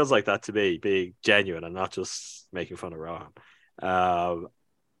much feels like that to me, being genuine and not just making fun of Rohan.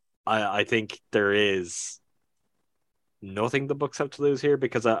 I think there is nothing the Bucks have to lose here,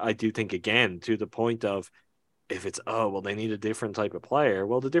 because I do think, again, to the point of, if it's, oh, well, they need a different type of player.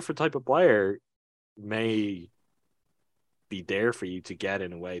 Well, the different type of player may be there for you to get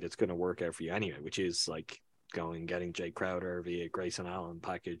in a way that's going to work out for you anyway, which is like getting Jay Crowder via Grayson Allen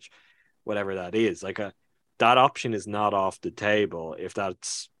package, whatever that is. Like that option is not off the table if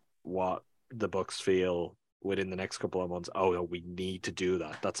that's what the Bucks feel within the next couple of months. Oh, no, we need to do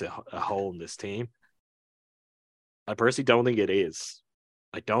that. That's a hole in this team. I personally don't think it is.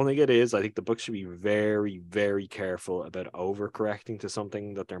 I don't think it is. I think the Bucks should be very, very careful about overcorrecting to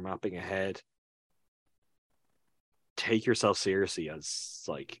something that they're mapping ahead. Take yourself seriously as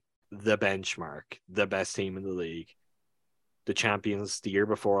like the benchmark, the best team in the league, the champions the year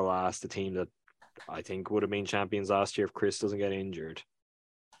before last, the team that I think would have been champions last year if Chris doesn't get injured.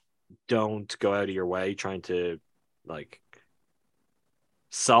 Don't go out of your way trying to like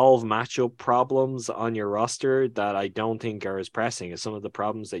solve matchup problems on your roster that I don't think are as pressing as some of the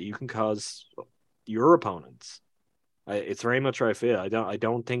problems that you can cause your opponents. It's very much where I feel. I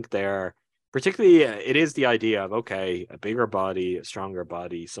don't think they're particularly. It is the idea of, okay, a bigger body, a stronger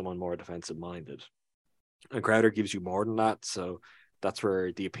body, someone more defensive minded, and Crowder gives you more than that. So that's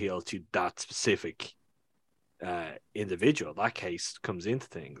where the appeal to that specific individual, that case, comes into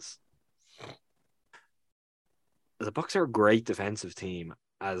things. The Bucks are a great defensive team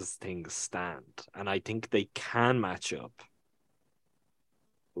as things stand, and I think they can match up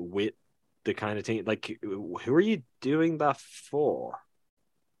with the kind of team. Like, who are you doing that for?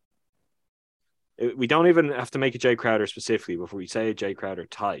 We don't even have to make a Jay Crowder specifically before we say a Jay Crowder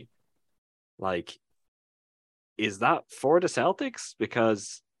type. Like, is that for the Celtics?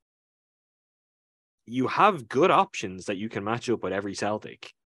 Because you have good options that you can match up with every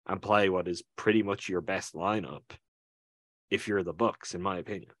Celtic and play what is pretty much your best lineup if you're the Bucks, in my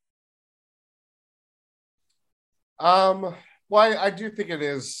opinion. Well, I do think it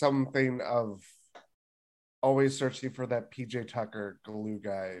is something of always searching for that PJ Tucker glue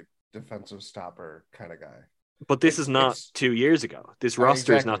guy, defensive stopper kind of guy. But this is not 2 years ago. This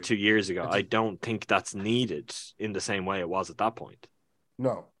roster is not 2 years ago. I don't think that's needed in the same way it was at that point.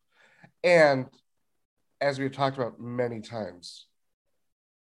 No. And as we've talked about many times,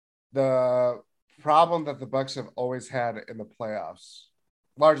 the problem that the Bucks have always had in the playoffs,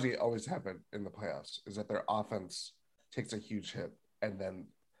 largely always happened in the playoffs, is that their offense takes a huge hit, and then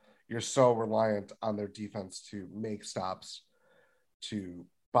you're so reliant on their defense to make stops, to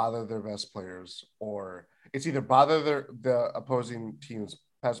bother their best players, or it's either bother the opposing team's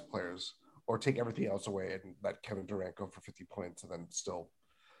best players or take everything else away and let Kevin Durant go for 50 points and then still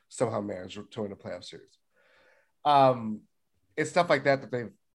somehow manage to win a playoff series. It's stuff like that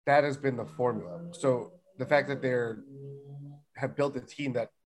that has been the formula. So the fact that have built a team that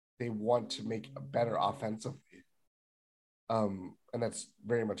they want to make a better offensively, and that's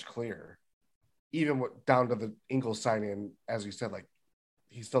very much clear. Even down to the Ingles signing, as you said, like,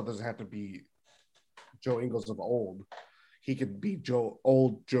 he still doesn't have to be Joe Ingles of old. He could be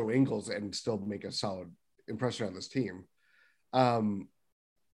old Joe Ingles and still make a solid impression on this team. Some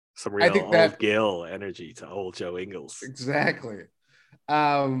real old Gil energy to old Joe Ingles. Exactly.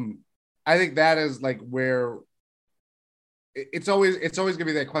 I think that is like where it's always gonna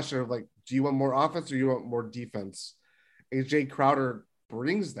be that question of like, do you want more offense or do you want more defense? And Jay Crowder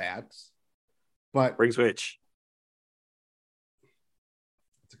brings that, but brings which?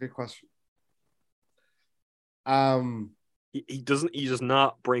 It's a good question. He does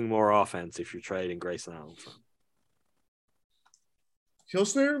not bring more offense if you're trading Grayson Allen. He'll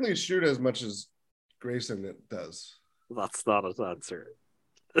certainly shoot as much as Grayson does. That's not an answer.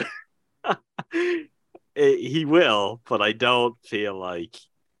 He will, but I don't feel like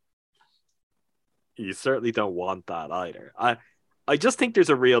you certainly don't want that either. I just think there's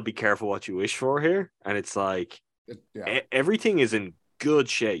a real be careful what you wish for here, and it's like everything is in good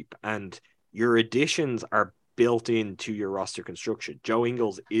shape, and your additions are built into your roster construction. Joe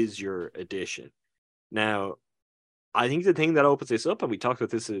Ingles is your addition. Now, I think the thing that opens this up, and we talked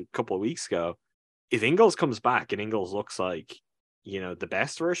about this a couple of weeks ago, if Ingles comes back and Ingles looks like, the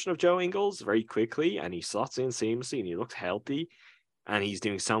best version of Joe Ingles very quickly, and he slots in seamlessly and he looks healthy and he's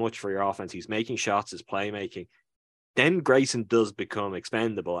doing so much for your offense, he's making shots, his playmaking, then Grayson does become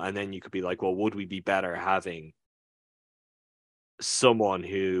expendable. And then you could be like, well, would we be better having someone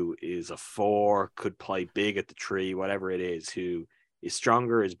who is a 4, could play big at the 3, whatever it is, who is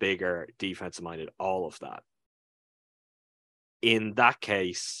stronger, is bigger, defensive minded, all of that. In that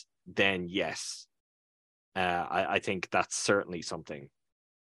case, then yes, I think that's certainly something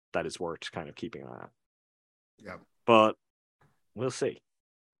that is worth kind of keeping an eye on. Yeah. But we'll see.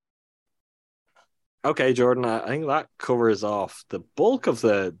 Okay, Jordan, I think that covers off the bulk of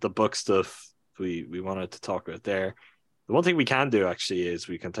the book stuff we wanted to talk about there. The one thing we can do actually is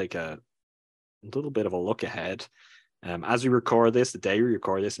we can take a little bit of a look ahead. As we record this, the day we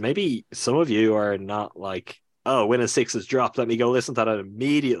record this, maybe some of you are not like, oh, Winning Six has dropped, let me go listen to that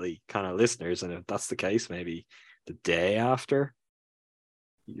immediately kind of listeners. And if that's the case, maybe the day after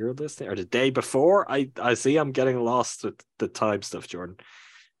you're listening or the day before. I see I'm getting lost with the time stuff, Jordan.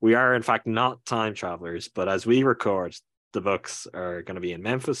 We are, in fact, not time travelers, but as we record, the Bucks are going to be in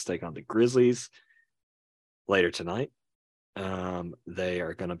Memphis, take on the Grizzlies later tonight. They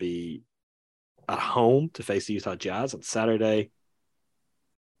are going to be at home to face the Utah Jazz on Saturday.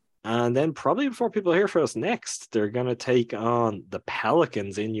 And then probably before people hear from us next, they're going to take on the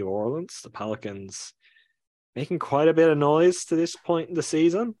Pelicans in New Orleans. The Pelicans making quite a bit of noise to this point in the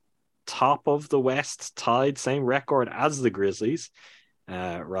season. Top of the West, tied, same record as the Grizzlies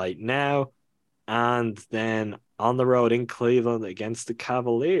right now. And then on the road in Cleveland against the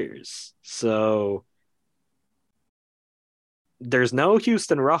Cavaliers. So there's no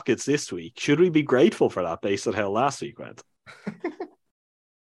Houston Rockets this week. Should we be grateful for that based on how last week went?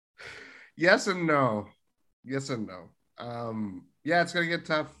 Yes and no. Yes and no. Yeah, it's gonna get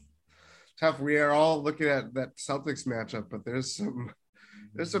tough. We are all looking at that Celtics matchup, but there's some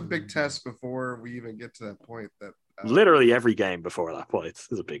big tests before we even get to that point. That literally every game before that point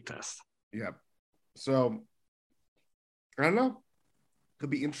is a big test. Yeah. So I don't know.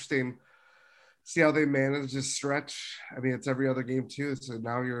 Could be interesting. See how they manage this stretch. I mean, it's every other game too. So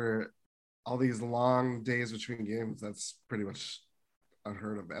now you're all these long days between games. That's pretty much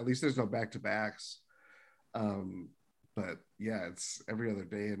unheard of. At least there's no back-to-backs. But yeah, it's every other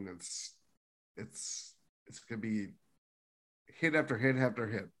day, and it's gonna be hit after hit after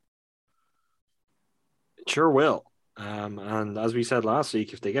hit. It sure will. And as we said last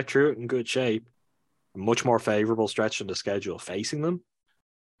week, if they get through it in good shape, a much more favorable stretch in the schedule facing them,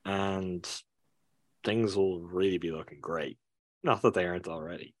 and things will really be looking great. Not that they aren't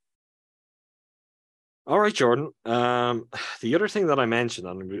already. All right, Jordan. The other thing that I mentioned,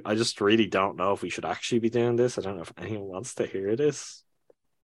 and I just really don't know if we should actually be doing this. I don't know if anyone wants to hear this.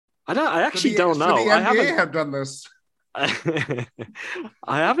 I actually don't know. The NBA have done this. I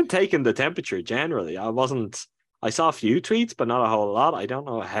haven't taken the temperature generally. I saw a few tweets, but not a whole lot. I don't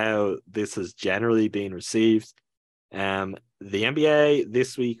know how this has generally been received. The NBA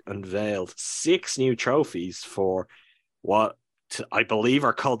this week unveiled 6 new trophies for what I believe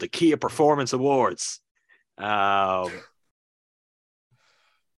are called the Kia Performance Awards. It's not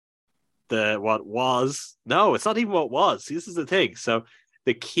even what was. This is the thing. So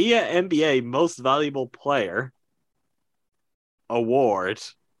the Kia NBA Most Valuable Player award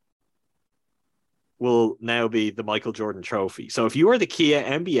will now be the Michael Jordan Trophy. So if you are the Kia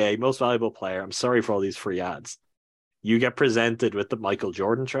NBA Most Valuable Player, I'm sorry for all these free ads, you get presented with the Michael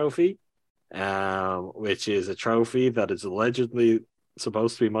Jordan Trophy, which is a trophy that is allegedly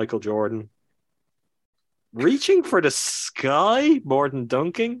supposed to be Michael Jordan reaching for the sky more than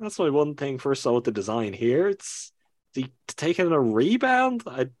dunking. That's my one thing first with the design here. It's taking a rebound.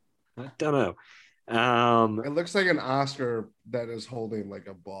 I don't know. It looks like an Oscar that is holding like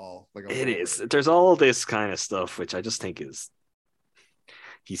a ball. It is. There's all this kind of stuff, which I just think is.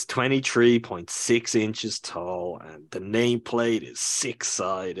 He's 23.6 inches tall, and the nameplate is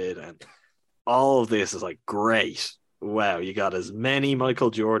 6-sided, and all of this is like great. Wow, you got as many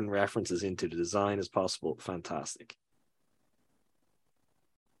Michael Jordan references into the design as possible. Fantastic.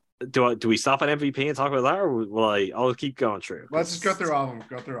 Do we stop at MVP and talk about that, or will I'll keep going through? Let's just go through all of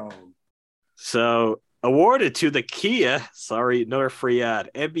them. So, awarded to the Kia, another free ad,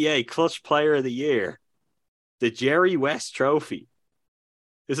 NBA Clutch Player of the Year, the Jerry West Trophy.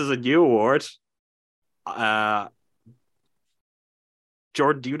 This is a new award.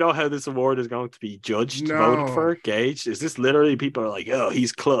 Jordan, do you know how this award is going to be judged, voted for, gauged? Is this literally people are like, oh,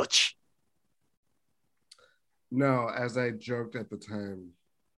 he's clutch? No, as I joked at the time,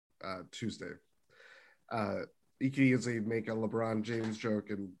 Tuesday, you can easily make a LeBron James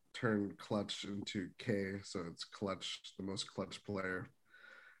joke and turn clutch into K, so it's clutch, the most clutch player.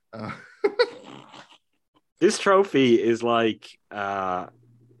 This trophy is like a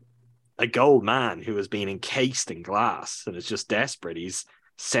a gold man who has been encased in glass and is just desperate. He's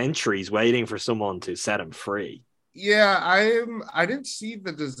centuries waiting for someone to set him free. Yeah, I didn't see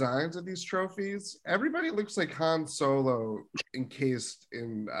the designs of these trophies. Everybody looks like Han Solo encased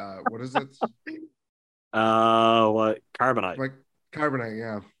in what is it? What carbonite? Like carbonite,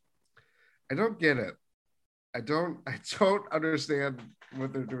 yeah. I don't get it. I don't understand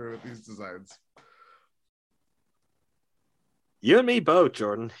what they're doing with these designs. You and me both,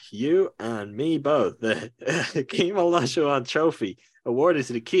 Jordan. You and me both. The Hakeem Olajuwon Trophy awarded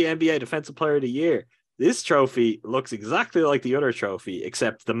to the key NBA Defensive Player of the Year. This trophy looks exactly like the other trophy,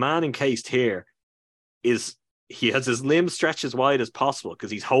 except the man encased here he has his limbs stretched as wide as possible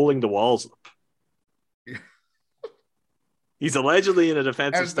because he's holding the walls up. He's allegedly in a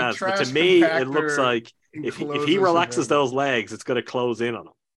defensive stance, but to me, it looks like if he relaxes those legs, it's going to close in on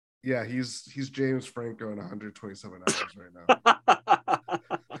him. Yeah, he's James Franco in 127 hours right now.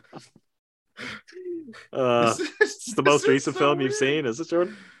 It's the most recent film you've seen, is it,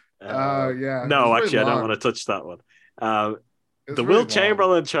 Jordan? Yeah. No, actually, I don't want to touch that one. The Wilt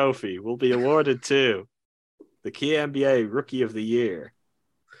Chamberlain Trophy will be awarded to the key NBA Rookie of the Year.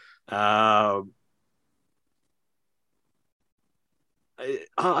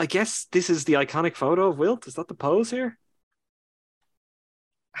 I guess this is the iconic photo of Wilt. Is that the pose here?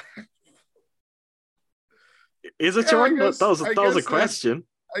 Is it, Jordan? That was a question.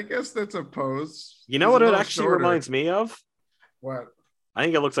 I guess that's a pose. You know what it actually reminds me of? What? I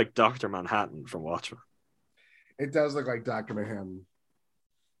think it looks like Dr. Manhattan from Watchmen. It does look like Dr. Manhattan.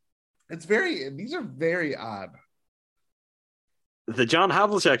 These are very odd. The John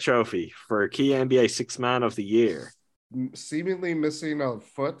Havlicek Trophy for key NBA Sixth Man of the Year. Seemingly missing a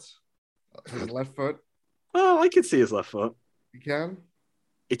foot, his left foot. Oh, I can see his left foot. You can?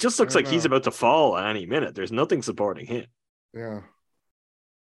 It just looks like he's about to fall at any minute. There's nothing supporting him. Yeah.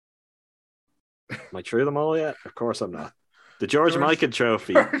 Am I through them all yet? Of course I'm not. The George Mikan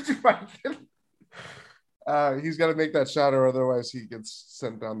Trophy. He's got to make that shot or otherwise he gets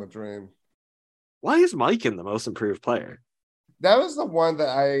sent down the drain. Why is Mikan the most improved player? That was the one that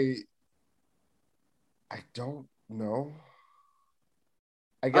I don't know.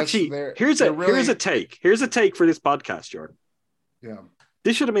 I guess actually, here's a take. Here's a take for this podcast, Jordan. Yeah.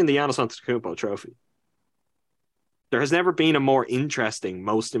 This should have been the Giannis Antetokounmpo Trophy. There has never been a more interesting,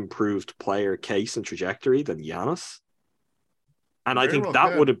 most improved player case and trajectory than Giannis. And I think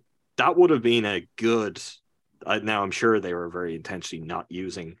that would have been a good. Now I'm sure they were very intentionally not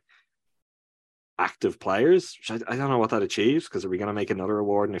using active players, which I don't know what that achieves, because are we going to make another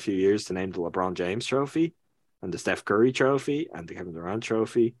award in a few years to name the LeBron James Trophy and the Steph Curry Trophy and the Kevin Durant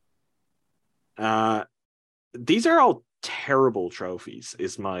Trophy? These are all terrible trophies,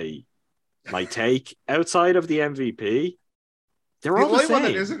 is my take. Outside of the MVP, they're all the same. The only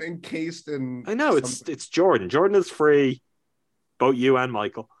one that isn't encased in. I know it's Jordan. Jordan is free, both you and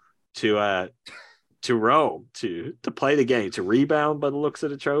Michael, to roam, to play the game, to rebound by the looks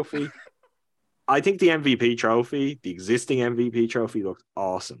of the trophy. I think the MVP trophy, the existing MVP trophy, looked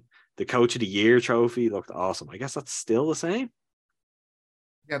awesome. The Coach of the Year trophy looked awesome. I guess that's still the same.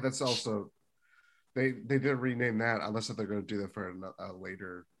 Yeah, that's also they didn't rename that unless they're going to do that for a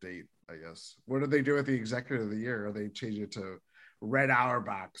later date, I guess. What did they do with the Executive of the Year? Or they change it to Red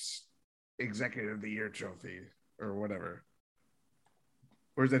Auerbach's Executive of the Year trophy or whatever?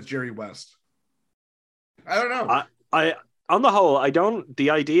 Or is that Jerry West? I don't know. I on the whole, the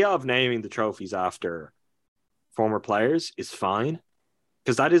idea of naming the trophies after former players is fine,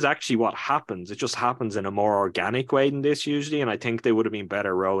 because that is actually what happens. It just happens in a more organic way than this usually. And I think they would have been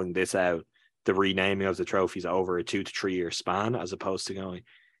better rolling this out, the renaming of the trophies, over a 2 to 3 year span, as opposed to going,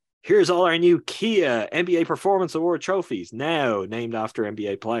 here's all our new Kia NBA Performance Award trophies, now named after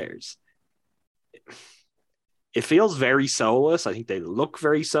NBA players. It feels very soulless. I think they look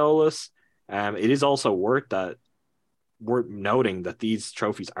very soulless. It is also worth noting that these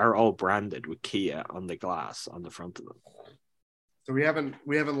trophies are all branded with Kia on the glass on the front of them. So we haven't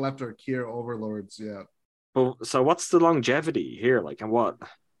left our Kia overlords yet. Well, so what's the longevity here? Like, and what?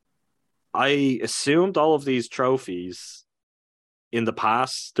 I assumed all of these trophies in the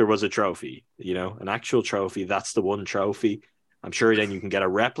past, there was a trophy, an actual trophy. That's the one trophy. I'm sure then you can get a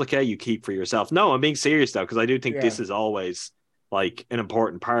replica you keep for yourself. No, I'm being serious though, because I do think this is always like an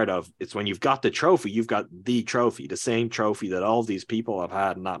important part of it's when you've got the trophy, you've got the trophy, the same trophy that all these people have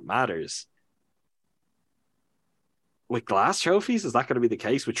had, and that matters. With glass trophies, is that going to be the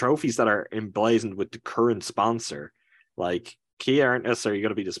case? With trophies that are emblazoned with the current sponsor, like Kia aren't necessarily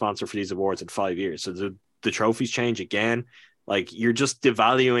going to be the sponsor for these awards in 5 years. So the trophies change again. Like, you're just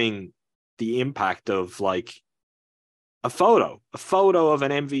devaluing the impact of like a photo of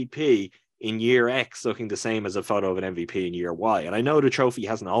an MVP in year X looking the same as a photo of an MVP in year Y. And I know the trophy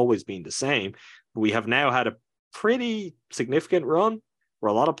hasn't always been the same, but we have now had a pretty significant run where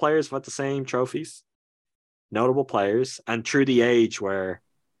a lot of players have had the same trophies, notable players, and through the age where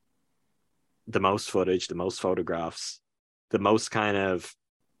the most footage, the most photographs, the most kind of,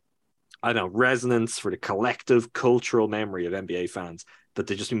 I don't know, resonance for the collective cultural memory of NBA fans, that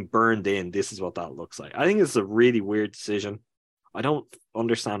they've just been burned in. This is what that looks like. I think it's a really weird decision. I don't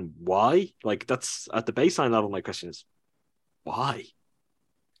understand why. Like, that's at the baseline level. My question is, why?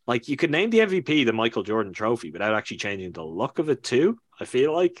 Like, you could name the MVP the Michael Jordan Trophy without actually changing the look of it too. I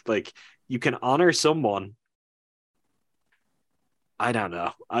feel like you can honor someone. I don't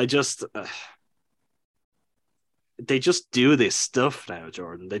know. They just do this stuff now,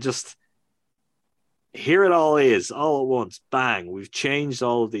 Jordan. They just, here it all is, all at once, bang, we've changed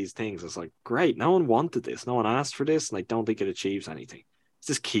all of these things. It's like, great, no one wanted this, no one asked for this, and I don't think it achieves anything. Is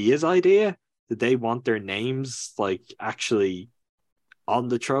this Kia's idea? Did they want their names like actually on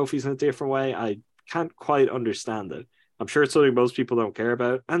the trophies in a different way? I can't quite understand it. I'm sure it's something most people don't care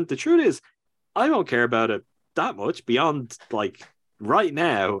about, and the truth is, I don't care about it that much beyond like right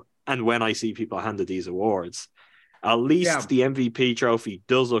now and when I see people handed these awards. At least the MVP trophy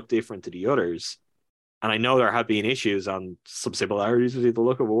does look different to the others. And I know there have been issues on some similarities with the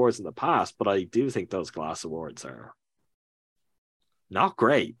look of awards in the past, but I do think those glass awards are not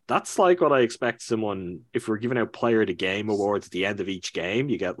great. That's like what I expect someone, if we're giving out player of the game awards at the end of each game,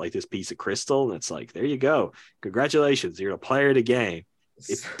 you get like this piece of crystal and it's like, there you go. Congratulations, you're a player of the game.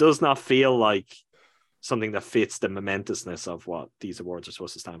 It does not feel like something that fits the momentousness of what these awards are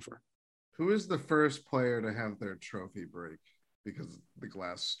supposed to stand for. Who is the first player to have their trophy break because the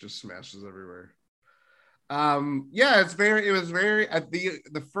glass just smashes everywhere? It was very at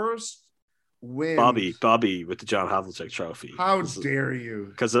the first win. Bobby with the John Havlicek trophy. How dare you?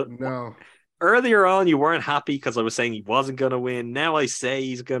 Because no, earlier on you weren't happy because I was saying he wasn't going to win. Now I say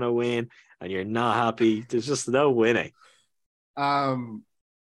he's going to win, and you're not happy. There's just no winning.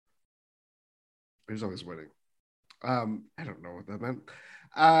 He's always winning. I don't know what that meant.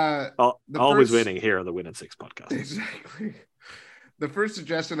 Always winning here on the Win and Six podcast. Exactly. The first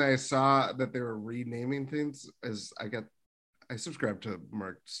suggestion I saw that they were renaming things is I subscribe to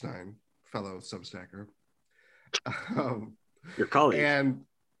Mark Stein, fellow Substacker, your colleague, and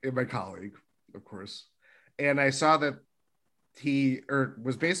my colleague, of course. And I saw that he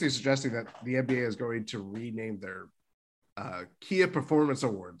was basically suggesting that the NBA is going to rename their Kia Performance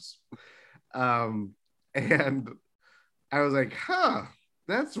Awards, and I was like,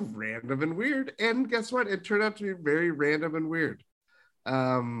 that's random and weird. And guess what? It turned out to be very random and weird.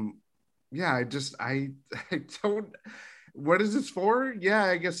 I don't, what is this for? Yeah,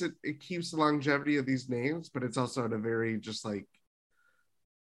 I guess it keeps the longevity of these names, but it's also at a very just like,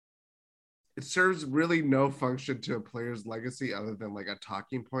 it serves really no function to a player's legacy other than like a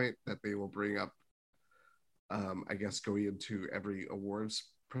talking point that they will bring up, I guess, going into every awards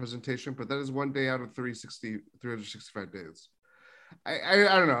presentation. But that is one day out of 365 days. I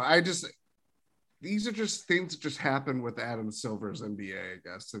don't know. These are just things that just happen with Adam Silver's NBA, I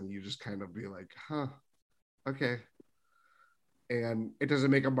guess. And you just kind of be like, okay. And it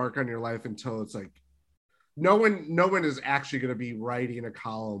doesn't make a mark on your life until it's like, no one is actually going to be writing a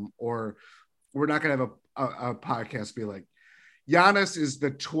column, or we're not going to have a podcast be like, Giannis is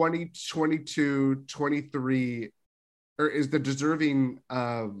the 2022-23, or is the deserving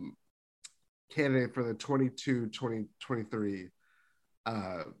candidate for the 22-23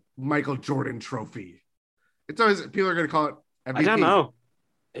 Michael Jordan Trophy. It's always, people are going to call it MVP. I don't know.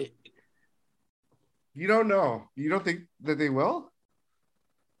 You don't know. You don't think that they will?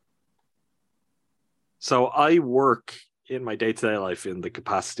 So I work in my day-to-day life in the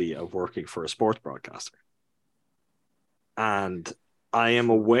capacity of working for a sports broadcaster. And I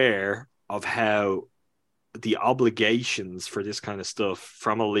am aware of how the obligations for this kind of stuff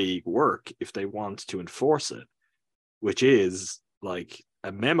from a league work if they want to enforce it, which is like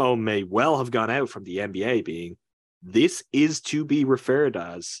a memo may well have gone out from the NBA being, this is to be referred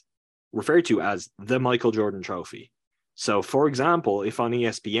to as the Michael Jordan Trophy. So, for example, if on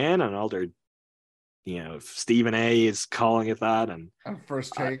ESPN and all their, if Stephen A is calling it that, and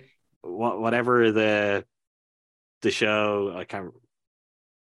First Take, whatever the show, I can't,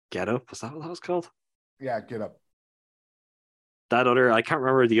 Get Up, was that what that was called? Yeah, Get Up. That other, I can't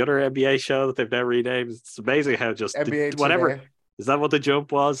remember the other NBA show that they've now renamed. It's amazing how just whatever. Is that what the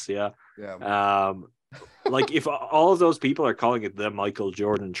jump was? Yeah. Like if all of those people are calling it the Michael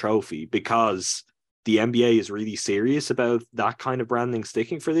Jordan Trophy because the NBA is really serious about that kind of branding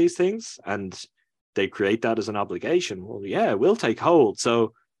sticking for these things, and they create that as an obligation. Well, yeah, it will take hold.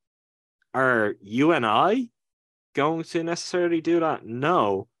 So are you and I going to necessarily do that?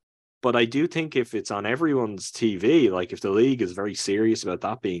 No. But I do think if it's on everyone's TV, like if the league is very serious about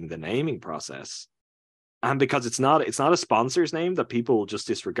that being the naming process, and because it's not a sponsor's name that people will just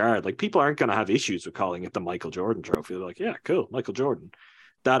disregard. Like people aren't going to have issues with calling it the Michael Jordan Trophy. They're like, yeah, cool, Michael Jordan.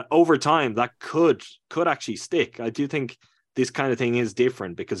 That over time that could actually stick. I do think this kind of thing is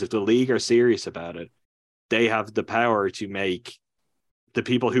different because if the league are serious about it, they have the power to make the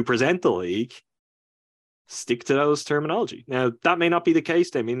people who present the league stick to those terminology. Now that may not be the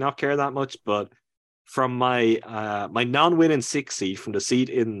case. They may not care that much, but from my my non-winning 6 seat, from the seat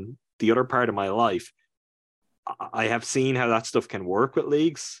in the other part of my life, I have seen how that stuff can work with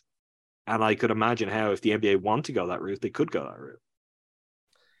leagues, and I could imagine how if the NBA want to go that route, they could go that route.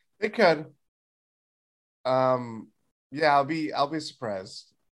 They could. Yeah, I'll be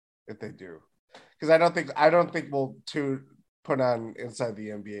surprised if they do, because I don't think we'll put on Inside the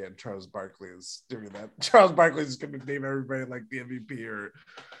NBA and Charles Barkley is doing that. Charles Barkley is going to name everybody like the MVP or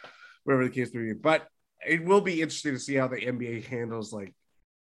whatever the case may be. But it will be interesting to see how the NBA handles like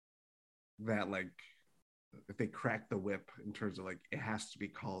that, like if they crack the whip in terms of like it has to be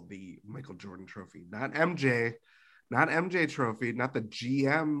called the Michael Jordan Trophy, not MJ Trophy, not the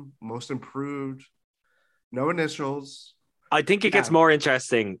GM Most Improved, no initials. I think it gets more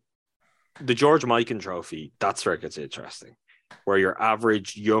interesting. The George Mikan Trophy, that's where it gets interesting, where your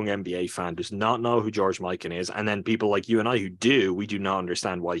average young NBA fan does not know who George Mikan is, and then people like you and I who do, we do not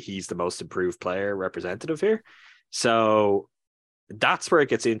understand why he's the most improved player representative here. So that's where it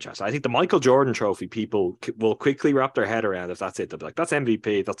gets interesting. I think the Michael Jordan Trophy, people will quickly wrap their head around if that's it. They'll be like, that's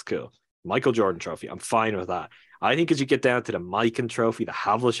MVP, that's cool. Michael Jordan Trophy, I'm fine with that. I think as you get down to the Mikan Trophy, the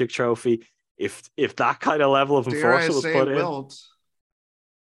Havlicek Trophy, if that kind of level of enforcement was put in,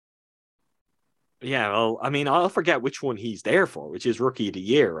 yeah, well, I mean, I'll forget which one he's there for, which is Rookie of the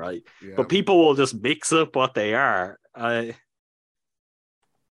Year, right? Yeah. But people will just mix up what they are. I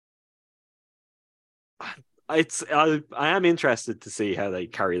am interested to see how they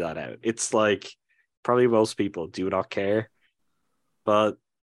carry that out. It's like probably most people do not care, but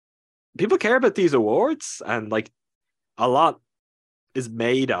people care about these awards, and like a lot is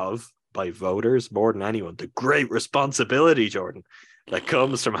made of by voters more than anyone. The great responsibility, Jordan, that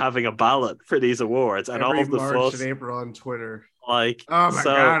comes from having a ballot for these awards and every all of the March fuss. and April on Twitter. Like, oh my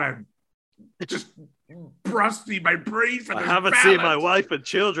God, I'm just rusty my brain for this. I haven't seen my wife and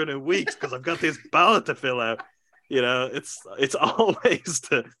children in weeks because I've got this ballot to fill out. You know, it's always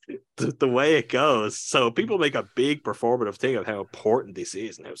the way it goes. So people make a big performative thing of how important this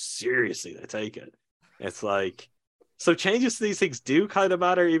is and how seriously they take it. It's like, so changes to these things do kind of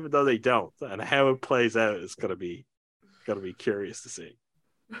matter, even though they don't. And how it plays out is gonna be curious to see.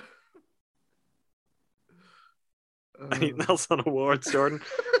 Anything else on awards, Jordan?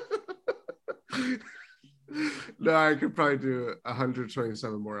 No, I could probably do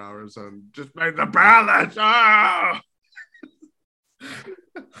 127 more hours on just make the balance. Oh!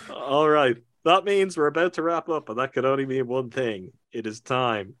 All right. That means we're about to wrap up, and that could only mean one thing. It is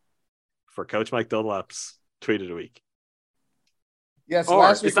time for Coach Mike Dunlap's Tweet of the Week. Yes,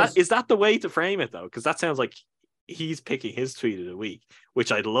 or is that the way to frame it, though? Because that sounds like he's picking his Tweet of the Week,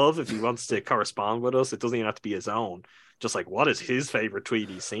 which I'd love if he wants to correspond with us. It doesn't even have to be his own. Just like, what is his favorite tweet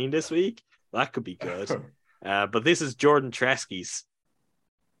he's seen this week? That could be good. But this is Jordan Tresky's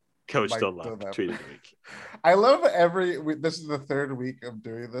Coach Dunlap Tweet of the Week. I love this is the third week of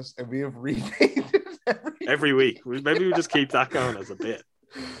doing this, and we have renamed it every week. Maybe we just keep that going as a bit.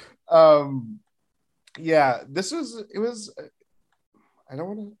 Yeah, it was. I don't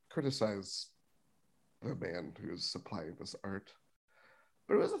want to criticize the man who's supplying this art,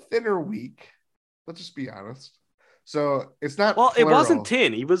 but it was a thinner week. Let's just be honest. So it's not. Well, plural. It wasn't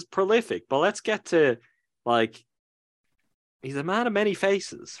thin. He was prolific. But let's get to like. He's a man of many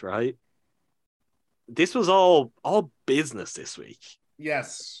faces, right? This was all business this week.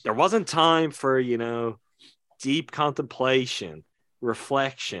 Yes. There wasn't time for, deep contemplation,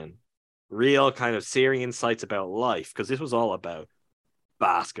 reflection, real kind of searing insights about life, because this was all about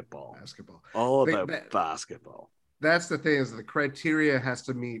basketball. All about basketball. That's the thing, is the criteria has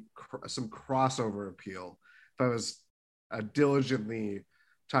to meet some crossover appeal. If I was diligently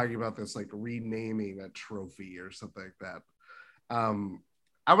talking about this, like renaming a trophy or something like that.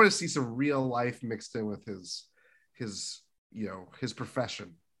 I want to see some real life mixed in with his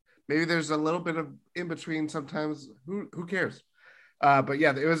profession. Maybe there's a little bit of in between sometimes. Who cares? But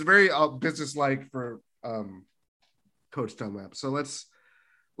yeah, it was very business-like for Coach Dunlap. So let's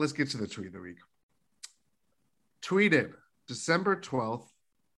get to the tweet of the week. Tweeted December 12th,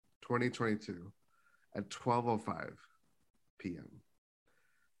 2022. at 12:05 p.m.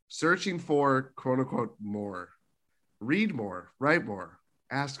 Searching for quote unquote more. Read more, write more,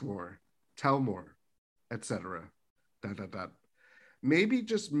 ask more, tell more, etc. Maybe,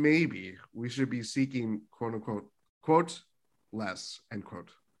 just maybe, we should be seeking quote unquote quote less end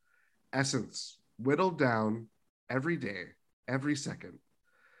quote essence whittled down every day, every second.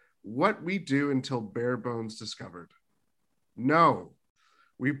 What we do until bare bones discovered. No,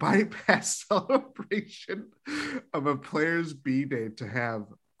 we bypass celebration of a player's B day to have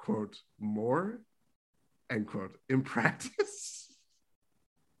quote more end quote in practice.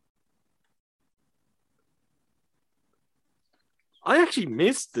 I actually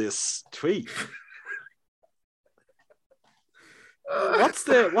missed this tweet. What's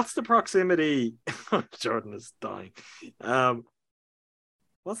the proximity? Jordan is dying.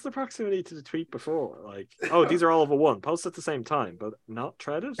 What's the proximity to the tweet before? Like, oh, these are all over one. Post at the same time, but not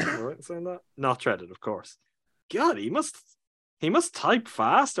threaded. Am I right in saying that? Not threaded, of course. God, he must type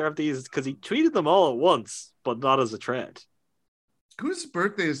fast or have these, because he tweeted them all at once, but not as a thread. Whose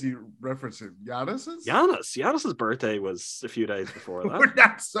birthday is he referencing? Giannis's? Giannis's birthday was a few days before that. We're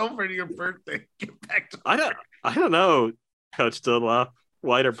not celebrating your birthday. Get back to I don't know, Coach Dunlap,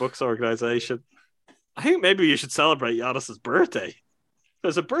 wider books organization. I think maybe you should celebrate Giannis's birthday.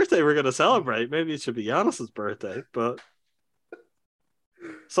 There's a birthday we're going to celebrate. Maybe it should be Giannis's birthday, but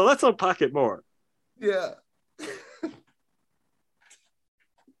so let's unpack it more. Yeah.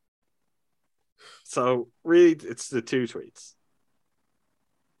 So really, it's the two tweets.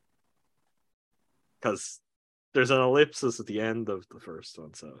 Because there's an ellipsis at the end of the first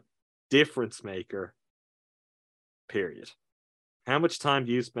one. So, difference maker, period. How much time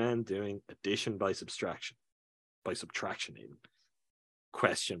do you spend doing addition by subtraction? By subtraction, even.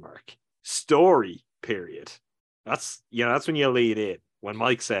 Question mark. Story, period. That's when you lead in. When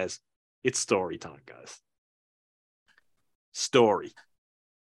Mike says, it's story time, guys. Story.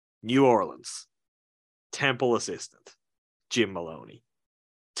 New Orleans. Temple assistant. Jim Maloney.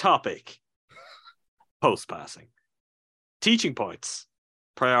 Topic. Post passing, teaching points,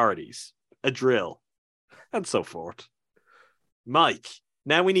 priorities, a drill, and so forth. Mike,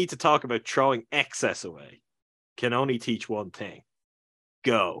 now we need to talk about throwing excess away. Can only teach one thing.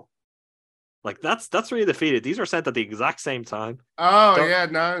 Go. Like that's really defeated. These were sent at the exact same time. Oh, yeah,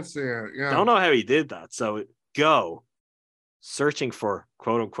 now I see it. Yeah. Don't know how he did that. So go. Searching for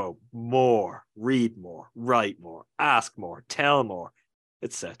quote unquote more, read more, write more, ask more, tell more,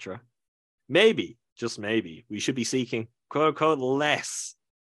 etc. Maybe. Just maybe, we should be seeking, quote unquote, less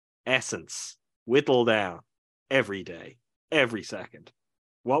essence, whittle down every day, every second.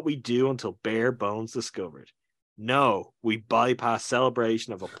 What we do until bare bones discovered. No, we bypass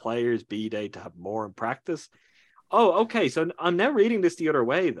celebration of a player's B day to have more in practice. Oh, okay. So I'm now reading this the other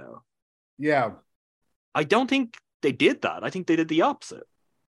way, though. Yeah. I don't think they did that. I think they did the opposite.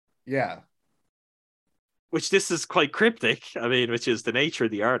 Yeah. Which this is quite cryptic. I mean, which is the nature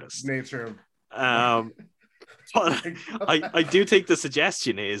of the artist. Nature of but I do think the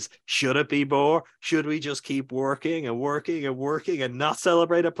suggestion is, should it be more? Should we just keep working and working and working and not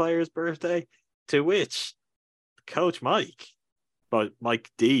celebrate a player's birthday? To which Coach Mike, but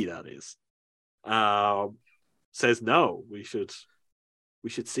Mike D, that is, says no. We should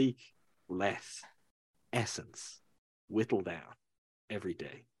seek less essence, whittle down every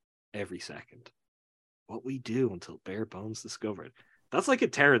day, every second. What we do until bare bones discovered. That's like a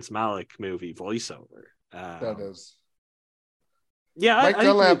Terrence Malick movie voiceover. That is. Yeah, I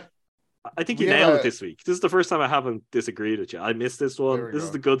think you we have nailed it this week. This is the first time I haven't disagreed with you. I missed this one. This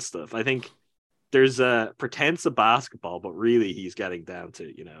is the good stuff. I think there's a pretense of basketball, but really he's getting down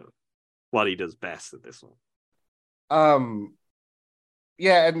to, what he does best in this one.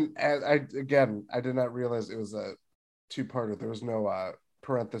 Yeah, and I did not realize it was a two-parter. There was no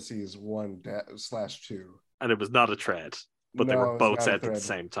parentheses 1/2. And it was not a thread. But they were both sent at the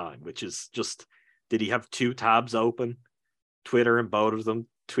same time, which is just, did he have two tabs open? Twitter in both of them,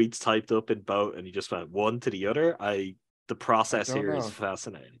 tweets typed up in both, and he just went one to the other? The process here is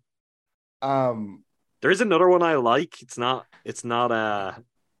fascinating. There is another one I like. It's not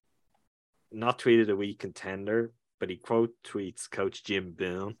tweeted a week contender, but he quote tweets Coach Jim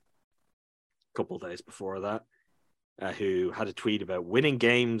Boone a couple of days before that. Who had a tweet about winning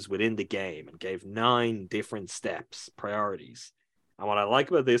games within the game and gave 9 different steps, priorities. And what I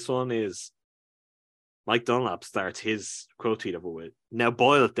like about this one is Mike Dunlap starts his quote tweet over with, now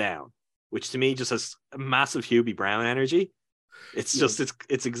boil it down, which to me just has a massive Hubie Brown energy. It's just,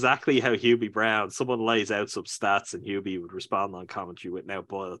 it's exactly how Hubie Brown, someone lays out some stats and Hubie would respond on commentary with, now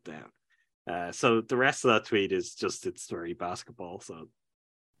boil it down. So the rest of that tweet is just, it's very basketball. So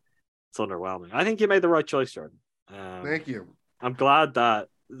it's underwhelming. I think you made the right choice, Jordan. Thank you. I'm glad that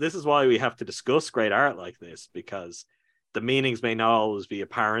this is why we have to discuss great art like this, because the meanings may not always be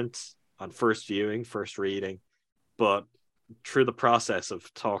apparent on first viewing, first reading, but through the process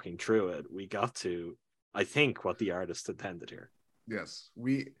of talking through it, we got to, I think, what the artist intended here. Yes,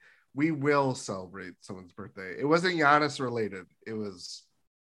 we will celebrate someone's birthday. It wasn't Giannis related. It was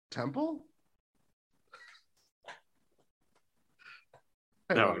Temple.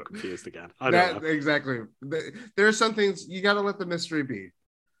 Now I'm confused again. I don't know. Exactly. There are some things you got to let the mystery be.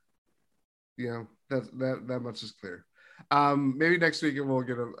 You know, that much is clear. Maybe next week we'll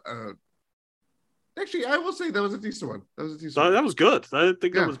get a. Actually, I will say that was a decent one. That was good. I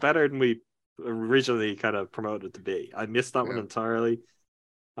think that was better than we originally kind of promoted it to be. I missed that one entirely.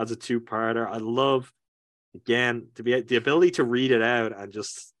 As a two-parter, I love, again, to be the ability to read it out, and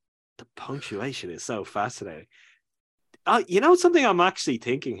just the punctuation is so fascinating. You know, something I'm actually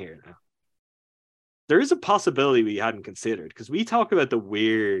thinking here now. There is a possibility we hadn't considered, because we talk about the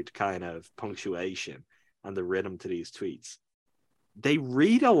weird kind of punctuation and the rhythm to these tweets. They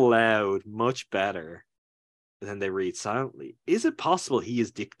read aloud much better than they read silently. Is it possible he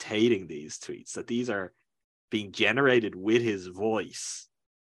is dictating these tweets, that these are being generated with his voice?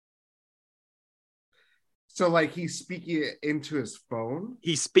 So, like, he's speaking it into his phone?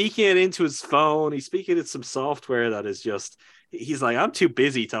 He's speaking it into his phone. He's speaking it some software that is just, he's like, I'm too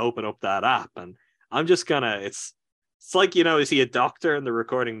busy to open up that app. And I'm just gonna, it's like, you know, is he a doctor and they're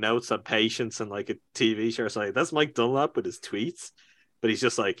recording notes on patients and like a TV show? It's like, that's Mike Dunlap with his tweets. But he's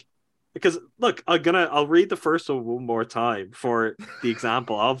just like, because look, I'll read the first one more time for the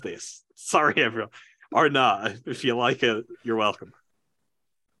example of this. Sorry, everyone. Or not. If you like it, you're welcome.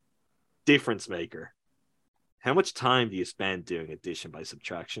 Difference maker. How much time do you spend doing addition by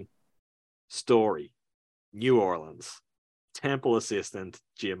subtraction? Story. New Orleans. Temple assistant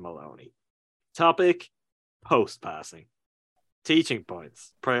Jim Maloney. Topic. Post passing. Teaching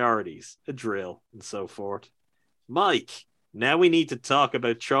points. Priorities. A drill. And so forth. Mike. Now we need to talk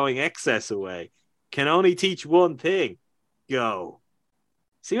about throwing excess away. Can only teach one thing. Go.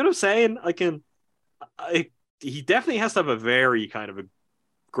 See what I'm saying? He definitely has to have a very kind of a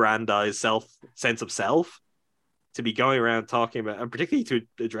grandized sense of self to be going around talking about, and particularly to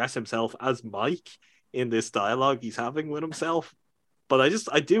address himself as Mike in this dialogue he's having with himself. But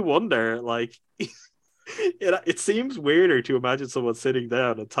I do wonder, like, it seems weirder to imagine someone sitting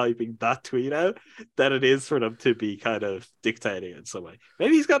down and typing that tweet out than it is for them to be kind of dictating it in some way.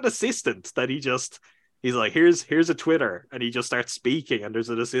 Maybe he's got an assistant that he's like, here's a Twitter, and he just starts speaking, and there's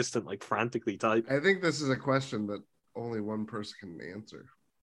an assistant like frantically typing. I think this is a question that only one person can answer.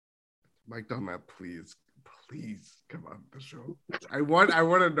 Mike Dunlap, please come on the show. I want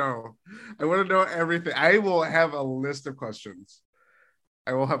to know. I want to know everything. I will have a list of questions.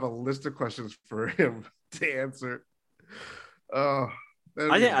 For him to answer. Oh,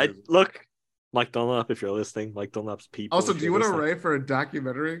 look, Mike Dunlap, if you're listening, Mike Dunlap's people. Also, do you want to write for a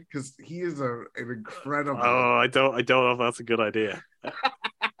documentary? Because he is an incredible. Oh, I don't know if that's a good idea.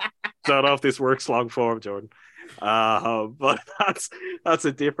 Don't know if this works long form, Jordan. But that's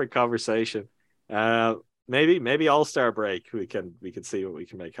a different conversation. Maybe All-Star break. We can see what we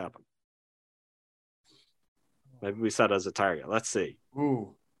can make happen. Maybe we set as a target. Let's see.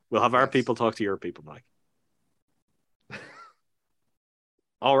 Ooh, we'll have our people talk to your people, Mike.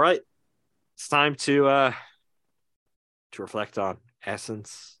 All right. It's time to reflect on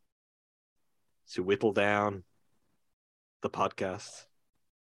essence, to whittle down the podcast.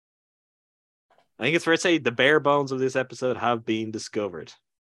 I think it's fair to say the bare bones of this episode have been discovered.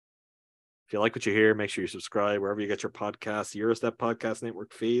 If you like what you hear, make sure you subscribe wherever you get your podcasts. The Eurostep Podcast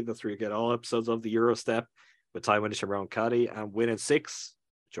Network feed. That's where you get all episodes of the Eurostep with Ty Windish and Rowan Caddy, and Win in 6,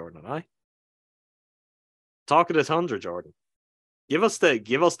 Jordan and I. Talking to Tundra, Jordan. Give us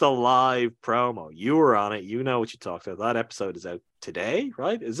the live promo. You were on it. You know what you talked about. That episode is out today,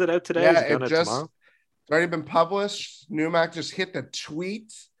 right? Is it out today? Yeah, it's already been published. Numac just hit the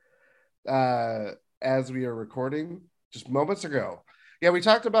tweet as we are recording just moments ago. Yeah, we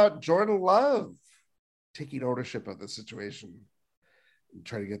talked about Jordan Love taking ownership of the situation and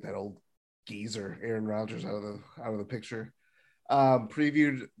trying to get that old geezer Aaron Rodgers out of the picture.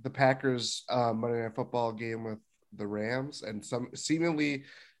 Previewed the Packers Monday Night Football game with the Rams, and some seemingly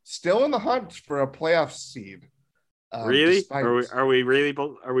still in the hunt for a playoff seed. Really? Are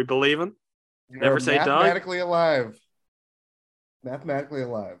we believing? Never say die. Mathematically alive.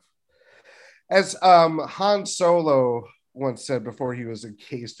 As Han Solo once said before he was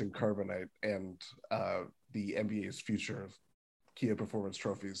encased in carbonite and the NBA's future of Kia Performance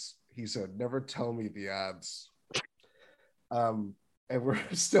Trophies, he said, "Never tell me the odds." and we're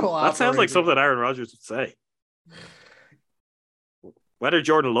still That sounds like operating. something Aaron Rodgers would say. Whether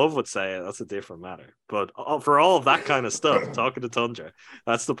Jordan Love would say it, that's a different matter. But for all of that kind of stuff, Talking to Tundra,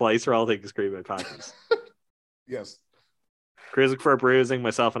 that's the place for all things Green Bay Packers. Yes. Cruising for Bruising,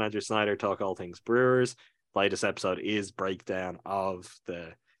 myself and Andrew Snyder talk all things Brewers. Latest episode is breakdown of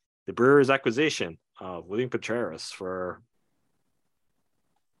the Brewers acquisition of William Contreras for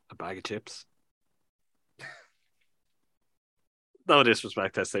a bag of chips. No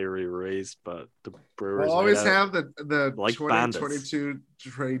disrespect, I say Ruiz, but the Brewers We'll always have the like 2022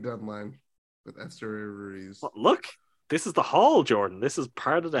 trade deadline with Esther Ruiz. Well, look, this is the haul, Jordan. This is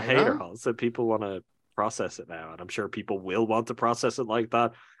part of the hater know. haul. So people want to process it now, and I'm sure people will want to process it like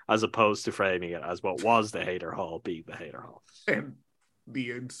that, as opposed to framing it as what was the hater haul being the hater haul. And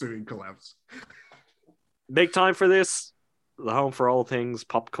the ensuing collapse. Make time for this. The home for all things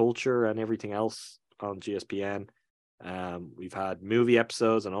pop culture and everything else on GSPN. We've had movie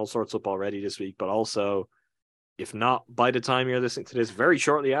episodes and all sorts up already this week, but also, if not by the time you're listening to this, very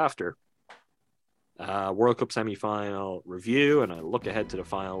shortly after, World Cup semi-final review and a look ahead to the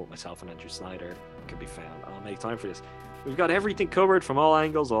final. Myself and Andrew Snyder can be found on Make Time for This. We've got everything covered from all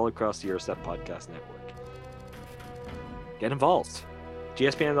angles, all across the Eurostep Podcast Network. Get involved.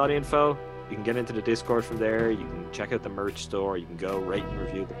 GSPN.info. You can get into the Discord from there. You can check out the merch store. You can go rate and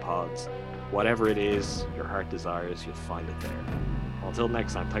review the pods. Whatever it is your heart desires, you'll find it there. Until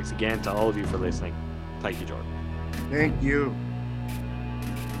next time, thanks again to all of you for listening. Thank you, Jordan. Thank you.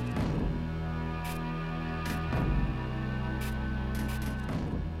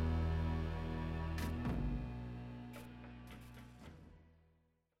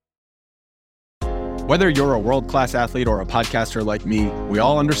 Whether you're a world-class athlete or a podcaster like me, we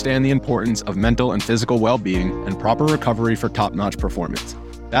all understand the importance of mental and physical well-being and proper recovery for top-notch performance.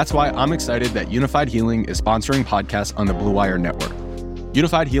 That's why I'm excited that Unified Healing is sponsoring podcasts on the Blue Wire Network.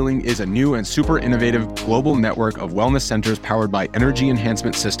 Unified Healing is a new and super innovative global network of wellness centers powered by Energy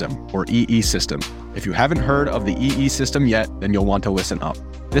Enhancement System, or EE System. If you haven't heard of the EE System yet, then you'll want to listen up.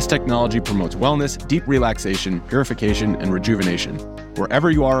 This technology promotes wellness, deep relaxation, purification, and rejuvenation.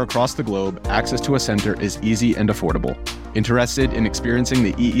 Wherever you are across the globe, access to a center is easy and affordable. Interested in experiencing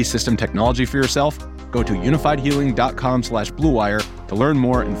the EE System technology for yourself? Go to unifiedhealing.com/bluewire to learn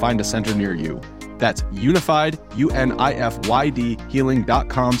more and find a center near you. That's unified, UNIFYD,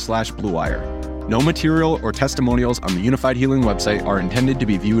 healing.com/bluewire. No material or testimonials on the Unified Healing website are intended to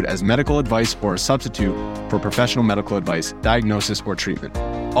be viewed as medical advice or a substitute for professional medical advice, diagnosis, or treatment.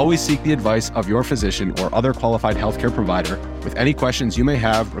 Always seek the advice of your physician or other qualified healthcare provider with any questions you may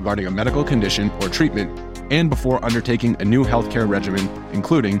have regarding a medical condition or treatment and before undertaking a new healthcare regimen,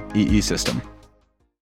 including EE System.